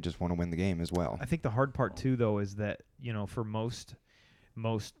 but I just want to win the game as well. I think the hard part too, though, is that for most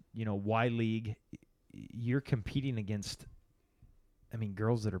Y League, you're competing against. I mean,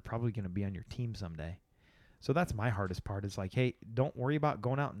 girls that are probably going to be on your team someday. So that's my hardest part. Is like, hey, don't worry about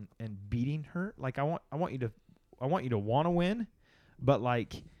going out and beating her. Like, I want you to want to win, but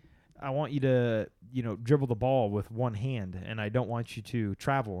like, I want you to dribble the ball with one hand, and I don't want you to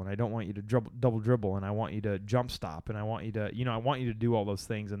travel, and I don't want you to double dribble, and I want you to jump stop, and I want you to I want you to do all those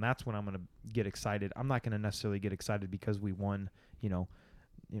things, and that's when I'm going to get excited. I'm not going to necessarily get excited because we won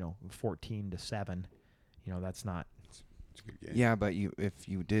 14-7. That's not. It's a good game. Yeah, but if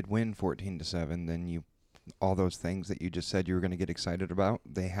you did win 14-7, then all those things that you just said you were going to get excited about,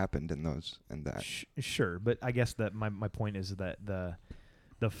 they happened in that. Sure, but I guess that my point is that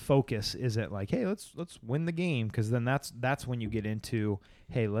the focus isn't like, hey, let's win the game, because then that's when you get into,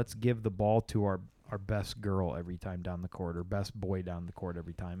 hey, let's give the ball to our best girl every time down the court, or best boy down the court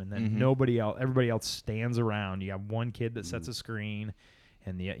every time, and then Mhm. everybody else stands around. You have one kid that sets a screen,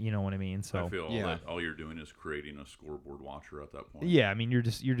 and you know what I mean. So I feel yeah. all you're doing is creating a scoreboard watcher at that point. yeah, I mean you're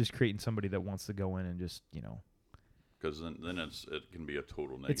just creating somebody that wants to go in and just because then it can be a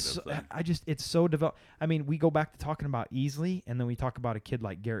total negative It's so, thing. it's so developed. I mean, we go back to talking about Easley, and then we talk about a kid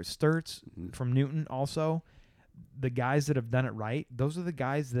like Garrett Sturtz from Newton. Also, the guys that have done it right, those are the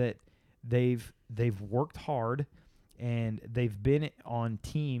guys that they've worked hard, and they've been on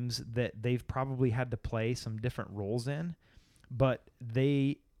teams that they've probably had to play some different roles in, but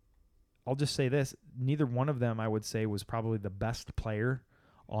I'll just say this: neither one of them, I would say, was probably the best player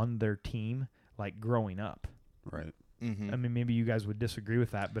on their team, like growing up. Right. Mm-hmm. I mean, maybe you guys would disagree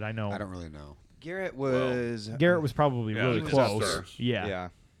with that, but I know I don't really know. Garrett was Garrett was probably Yeah, really he was close. upstairs. Yeah. yeah.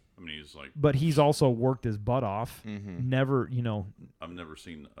 I mean, he's like, But he's also worked his butt off. Mm-hmm. Never, I've never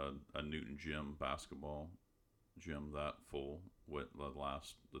seen a Newton gym basketball gym that full with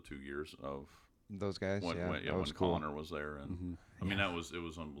the 2 years of Those guys, when that was cool. Connor was there, and I mean it was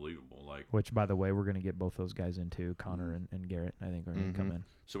unbelievable. Like, which, by the way, we're going to get both those guys into Connor and Garrett. I think are going to come in.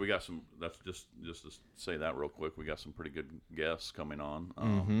 so we got some. That's just to say that real quick. We got some pretty good guests coming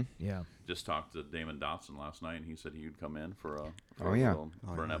on. Yeah. Just talked to Damon Dotson last night, and he said he would come in for an yeah.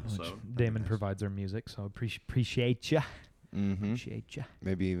 episode. Damon provides our music, so appreciate you. Mm-hmm. Appreciate you.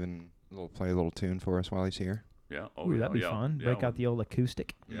 Maybe even play a little tune for us while he's here. Yeah. Oh, Ooh, yeah, that'd be yeah, fun. Yeah, Break out the old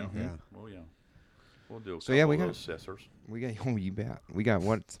acoustic. Yeah. Yeah. Oh yeah. We'll do. A So, yeah, couple we of got- those scissors. We got you bet. We got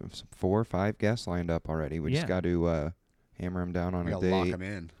 4 or 5 guests lined up already. We Yeah. just got to hammer them down on We a gotta lock date. them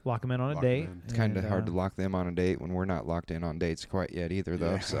in. Lock them in on a Lock 'em date. in. It's kind of and, hard to lock them on a date when we're not locked in on dates quite yet either,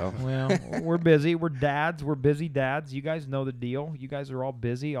 though. Yeah. So Well, we're busy. We're dads. We're busy dads. You guys know the deal. You guys are all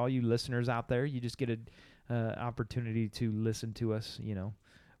busy. All you listeners out there, you just get an opportunity to listen to us,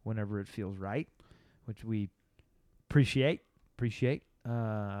 whenever it feels right, which we appreciate.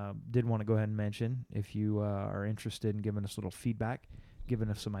 Did want to go ahead and mention, if you are interested in giving us a little feedback, giving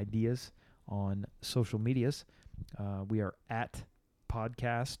us some ideas on social medias, we are at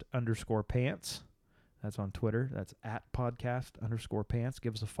podcast_pants. That's on Twitter. That's at podcast_pants.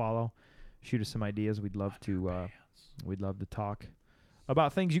 Give us a follow. Shoot us some ideas. We'd love to talk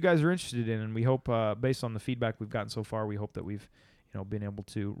about things you guys are interested in, and we hope, based on the feedback we've gotten so far, we hope that we've been able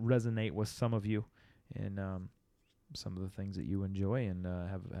to resonate with some of you in some of the things that you enjoy and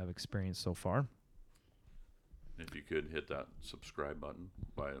have experienced so far. If you could hit that subscribe button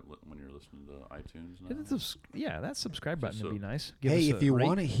when you're listening to iTunes now. That subscribe button Just would be so- nice. Hey, if you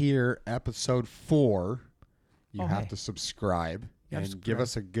want to hear episode 4, you Oh, have hey. to subscribe You have and to give subscribe.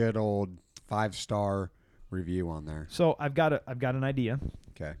 us a good old 5-star review on there. So I've got an idea.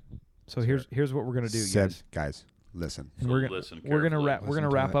 Okay. So here's what we're gonna do, Guys, listen. And So we're gonna listen we're gonna carefully. wrap Listen to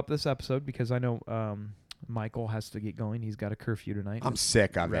wrap it. up this episode because I know Michael has to get going. He's got a curfew tonight. I'm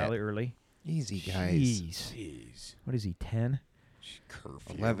sick of rally it. early. easy, guys. Jeez. Jeez. What is he? 10?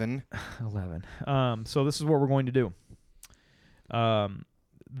 Curfew. 11. 11. So this is what we're going to do.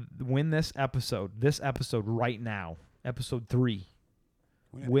 When this episode right now, episode 3,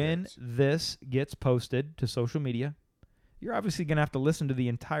 when this gets posted to social media, you're obviously going to have to listen to the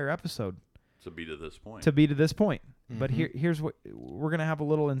entire episode To be to this point. to be to this point. But Mhm. here's what we're going to have: a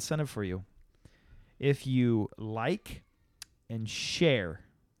little incentive for you. If you like and share,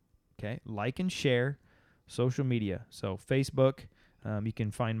 okay, like and share social media. So Facebook, you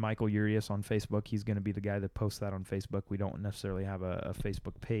can find Michael Urias on Facebook. He's going to be the guy that posts that on Facebook. We don't necessarily have a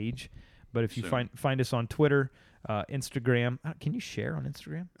Facebook page, but if you Soon. find us on Twitter, Instagram, can you share on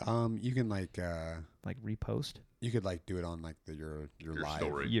Instagram? You can like Repost you could like do it on like your live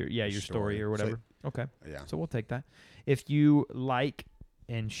story. your story or So- whatever. Okay. yeah. So we'll take that. If you like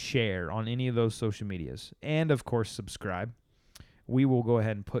and share on any of those social medias, and of course subscribe, we will go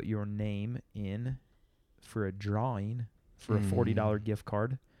ahead and put your name in for a drawing for a $40 gift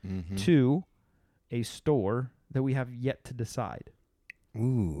card Mm-hmm. to a store that we have yet to decide.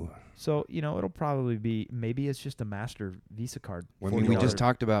 Ooh. So, it'll probably be, maybe it's just a Master Visa card. I mean, we just $40.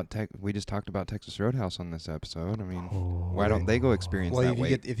 talked about Texas Roadhouse on this episode. I mean, why don't they go experience Well, that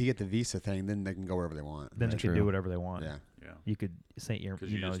way? if you get the Visa thing, then they can go wherever they want. Then they That's can do true. whatever they want. Yeah. Yeah. You could say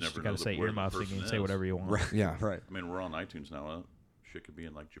Because you just just never got know to say where the earmuffs and you person can say is. whatever you want. Right. Yeah. Right. I mean, we're on iTunes now. Shit could be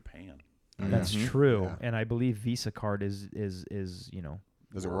in like Japan. That's Mhm. true. Yeah. And I believe Visa card is Does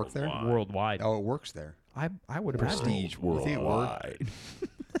it work there? Worldwide. worldwide. Oh, it works there. I would imagine. Prestige You think it worldwide.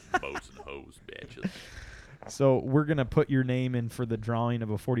 Boats and hoes, bitches. So we're gonna put your name in for the drawing of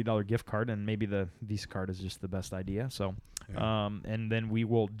a $40 gift card, and maybe the Visa card is just the best idea. So, Yeah. and then we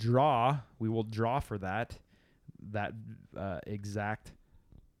will draw for that exact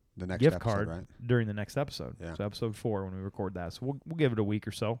The next gift episode, card right? during the next episode. Yeah. So episode 4 when we record that. So we'll give it a week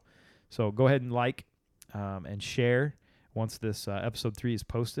or so. So go ahead and like and share once this episode 3 is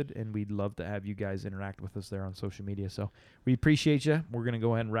posted, and we'd love to have you guys interact with us there on social media. So we appreciate you. We're going to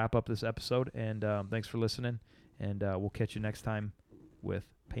go ahead and wrap up this episode, and thanks for listening, And we'll catch you next time with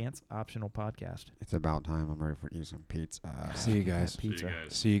Pants Optional Podcast. It's about time. I'm ready for eat some pizza. See you guys. Pizza.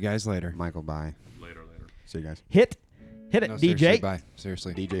 See you guys later. Michael, bye. Later. See you guys. Hit it, No, DJ. seriously, bye.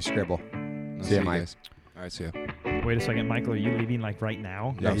 Seriously. DJ Scribble. No, See ya, Mike. guys. All right, see ya. Wait a second, Michael. Are you leaving like right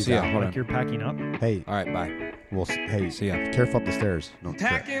now? Yeah, No, he's see ya. out. Hold Like on. you're packing up? Hey, All right, bye. hey, See ya. careful up the stairs. Don't trip.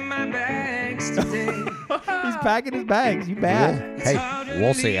 Packing my bags today. He's packing his bags. You bad. Hey,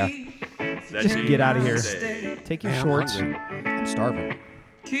 we'll see ya. Just get out of here. Stay. Take your Man, I'm shorts. hungry. I'm starving.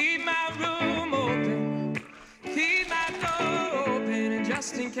 Keep my room open. Keep my door open. And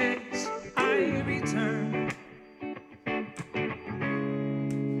just in case I return,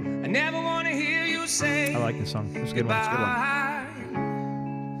 I never want to hear you say I like this song. It's a good one. It's a good one. goodbye.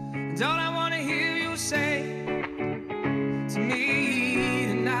 And all I want to hear you say to me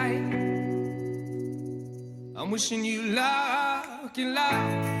tonight, I'm wishing you luck in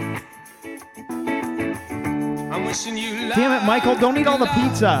life. I'm wishing you luck. Damn it, Michael. Don't eat all the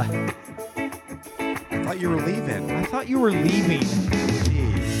pizza. I thought you were leaving. I thought you were leaving.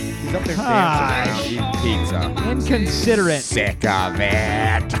 Jeez. He's up there Gosh. dancing around eating pizza. Inconsiderate. Sick of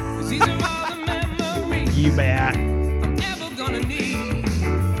it. These are all the memories. You bet.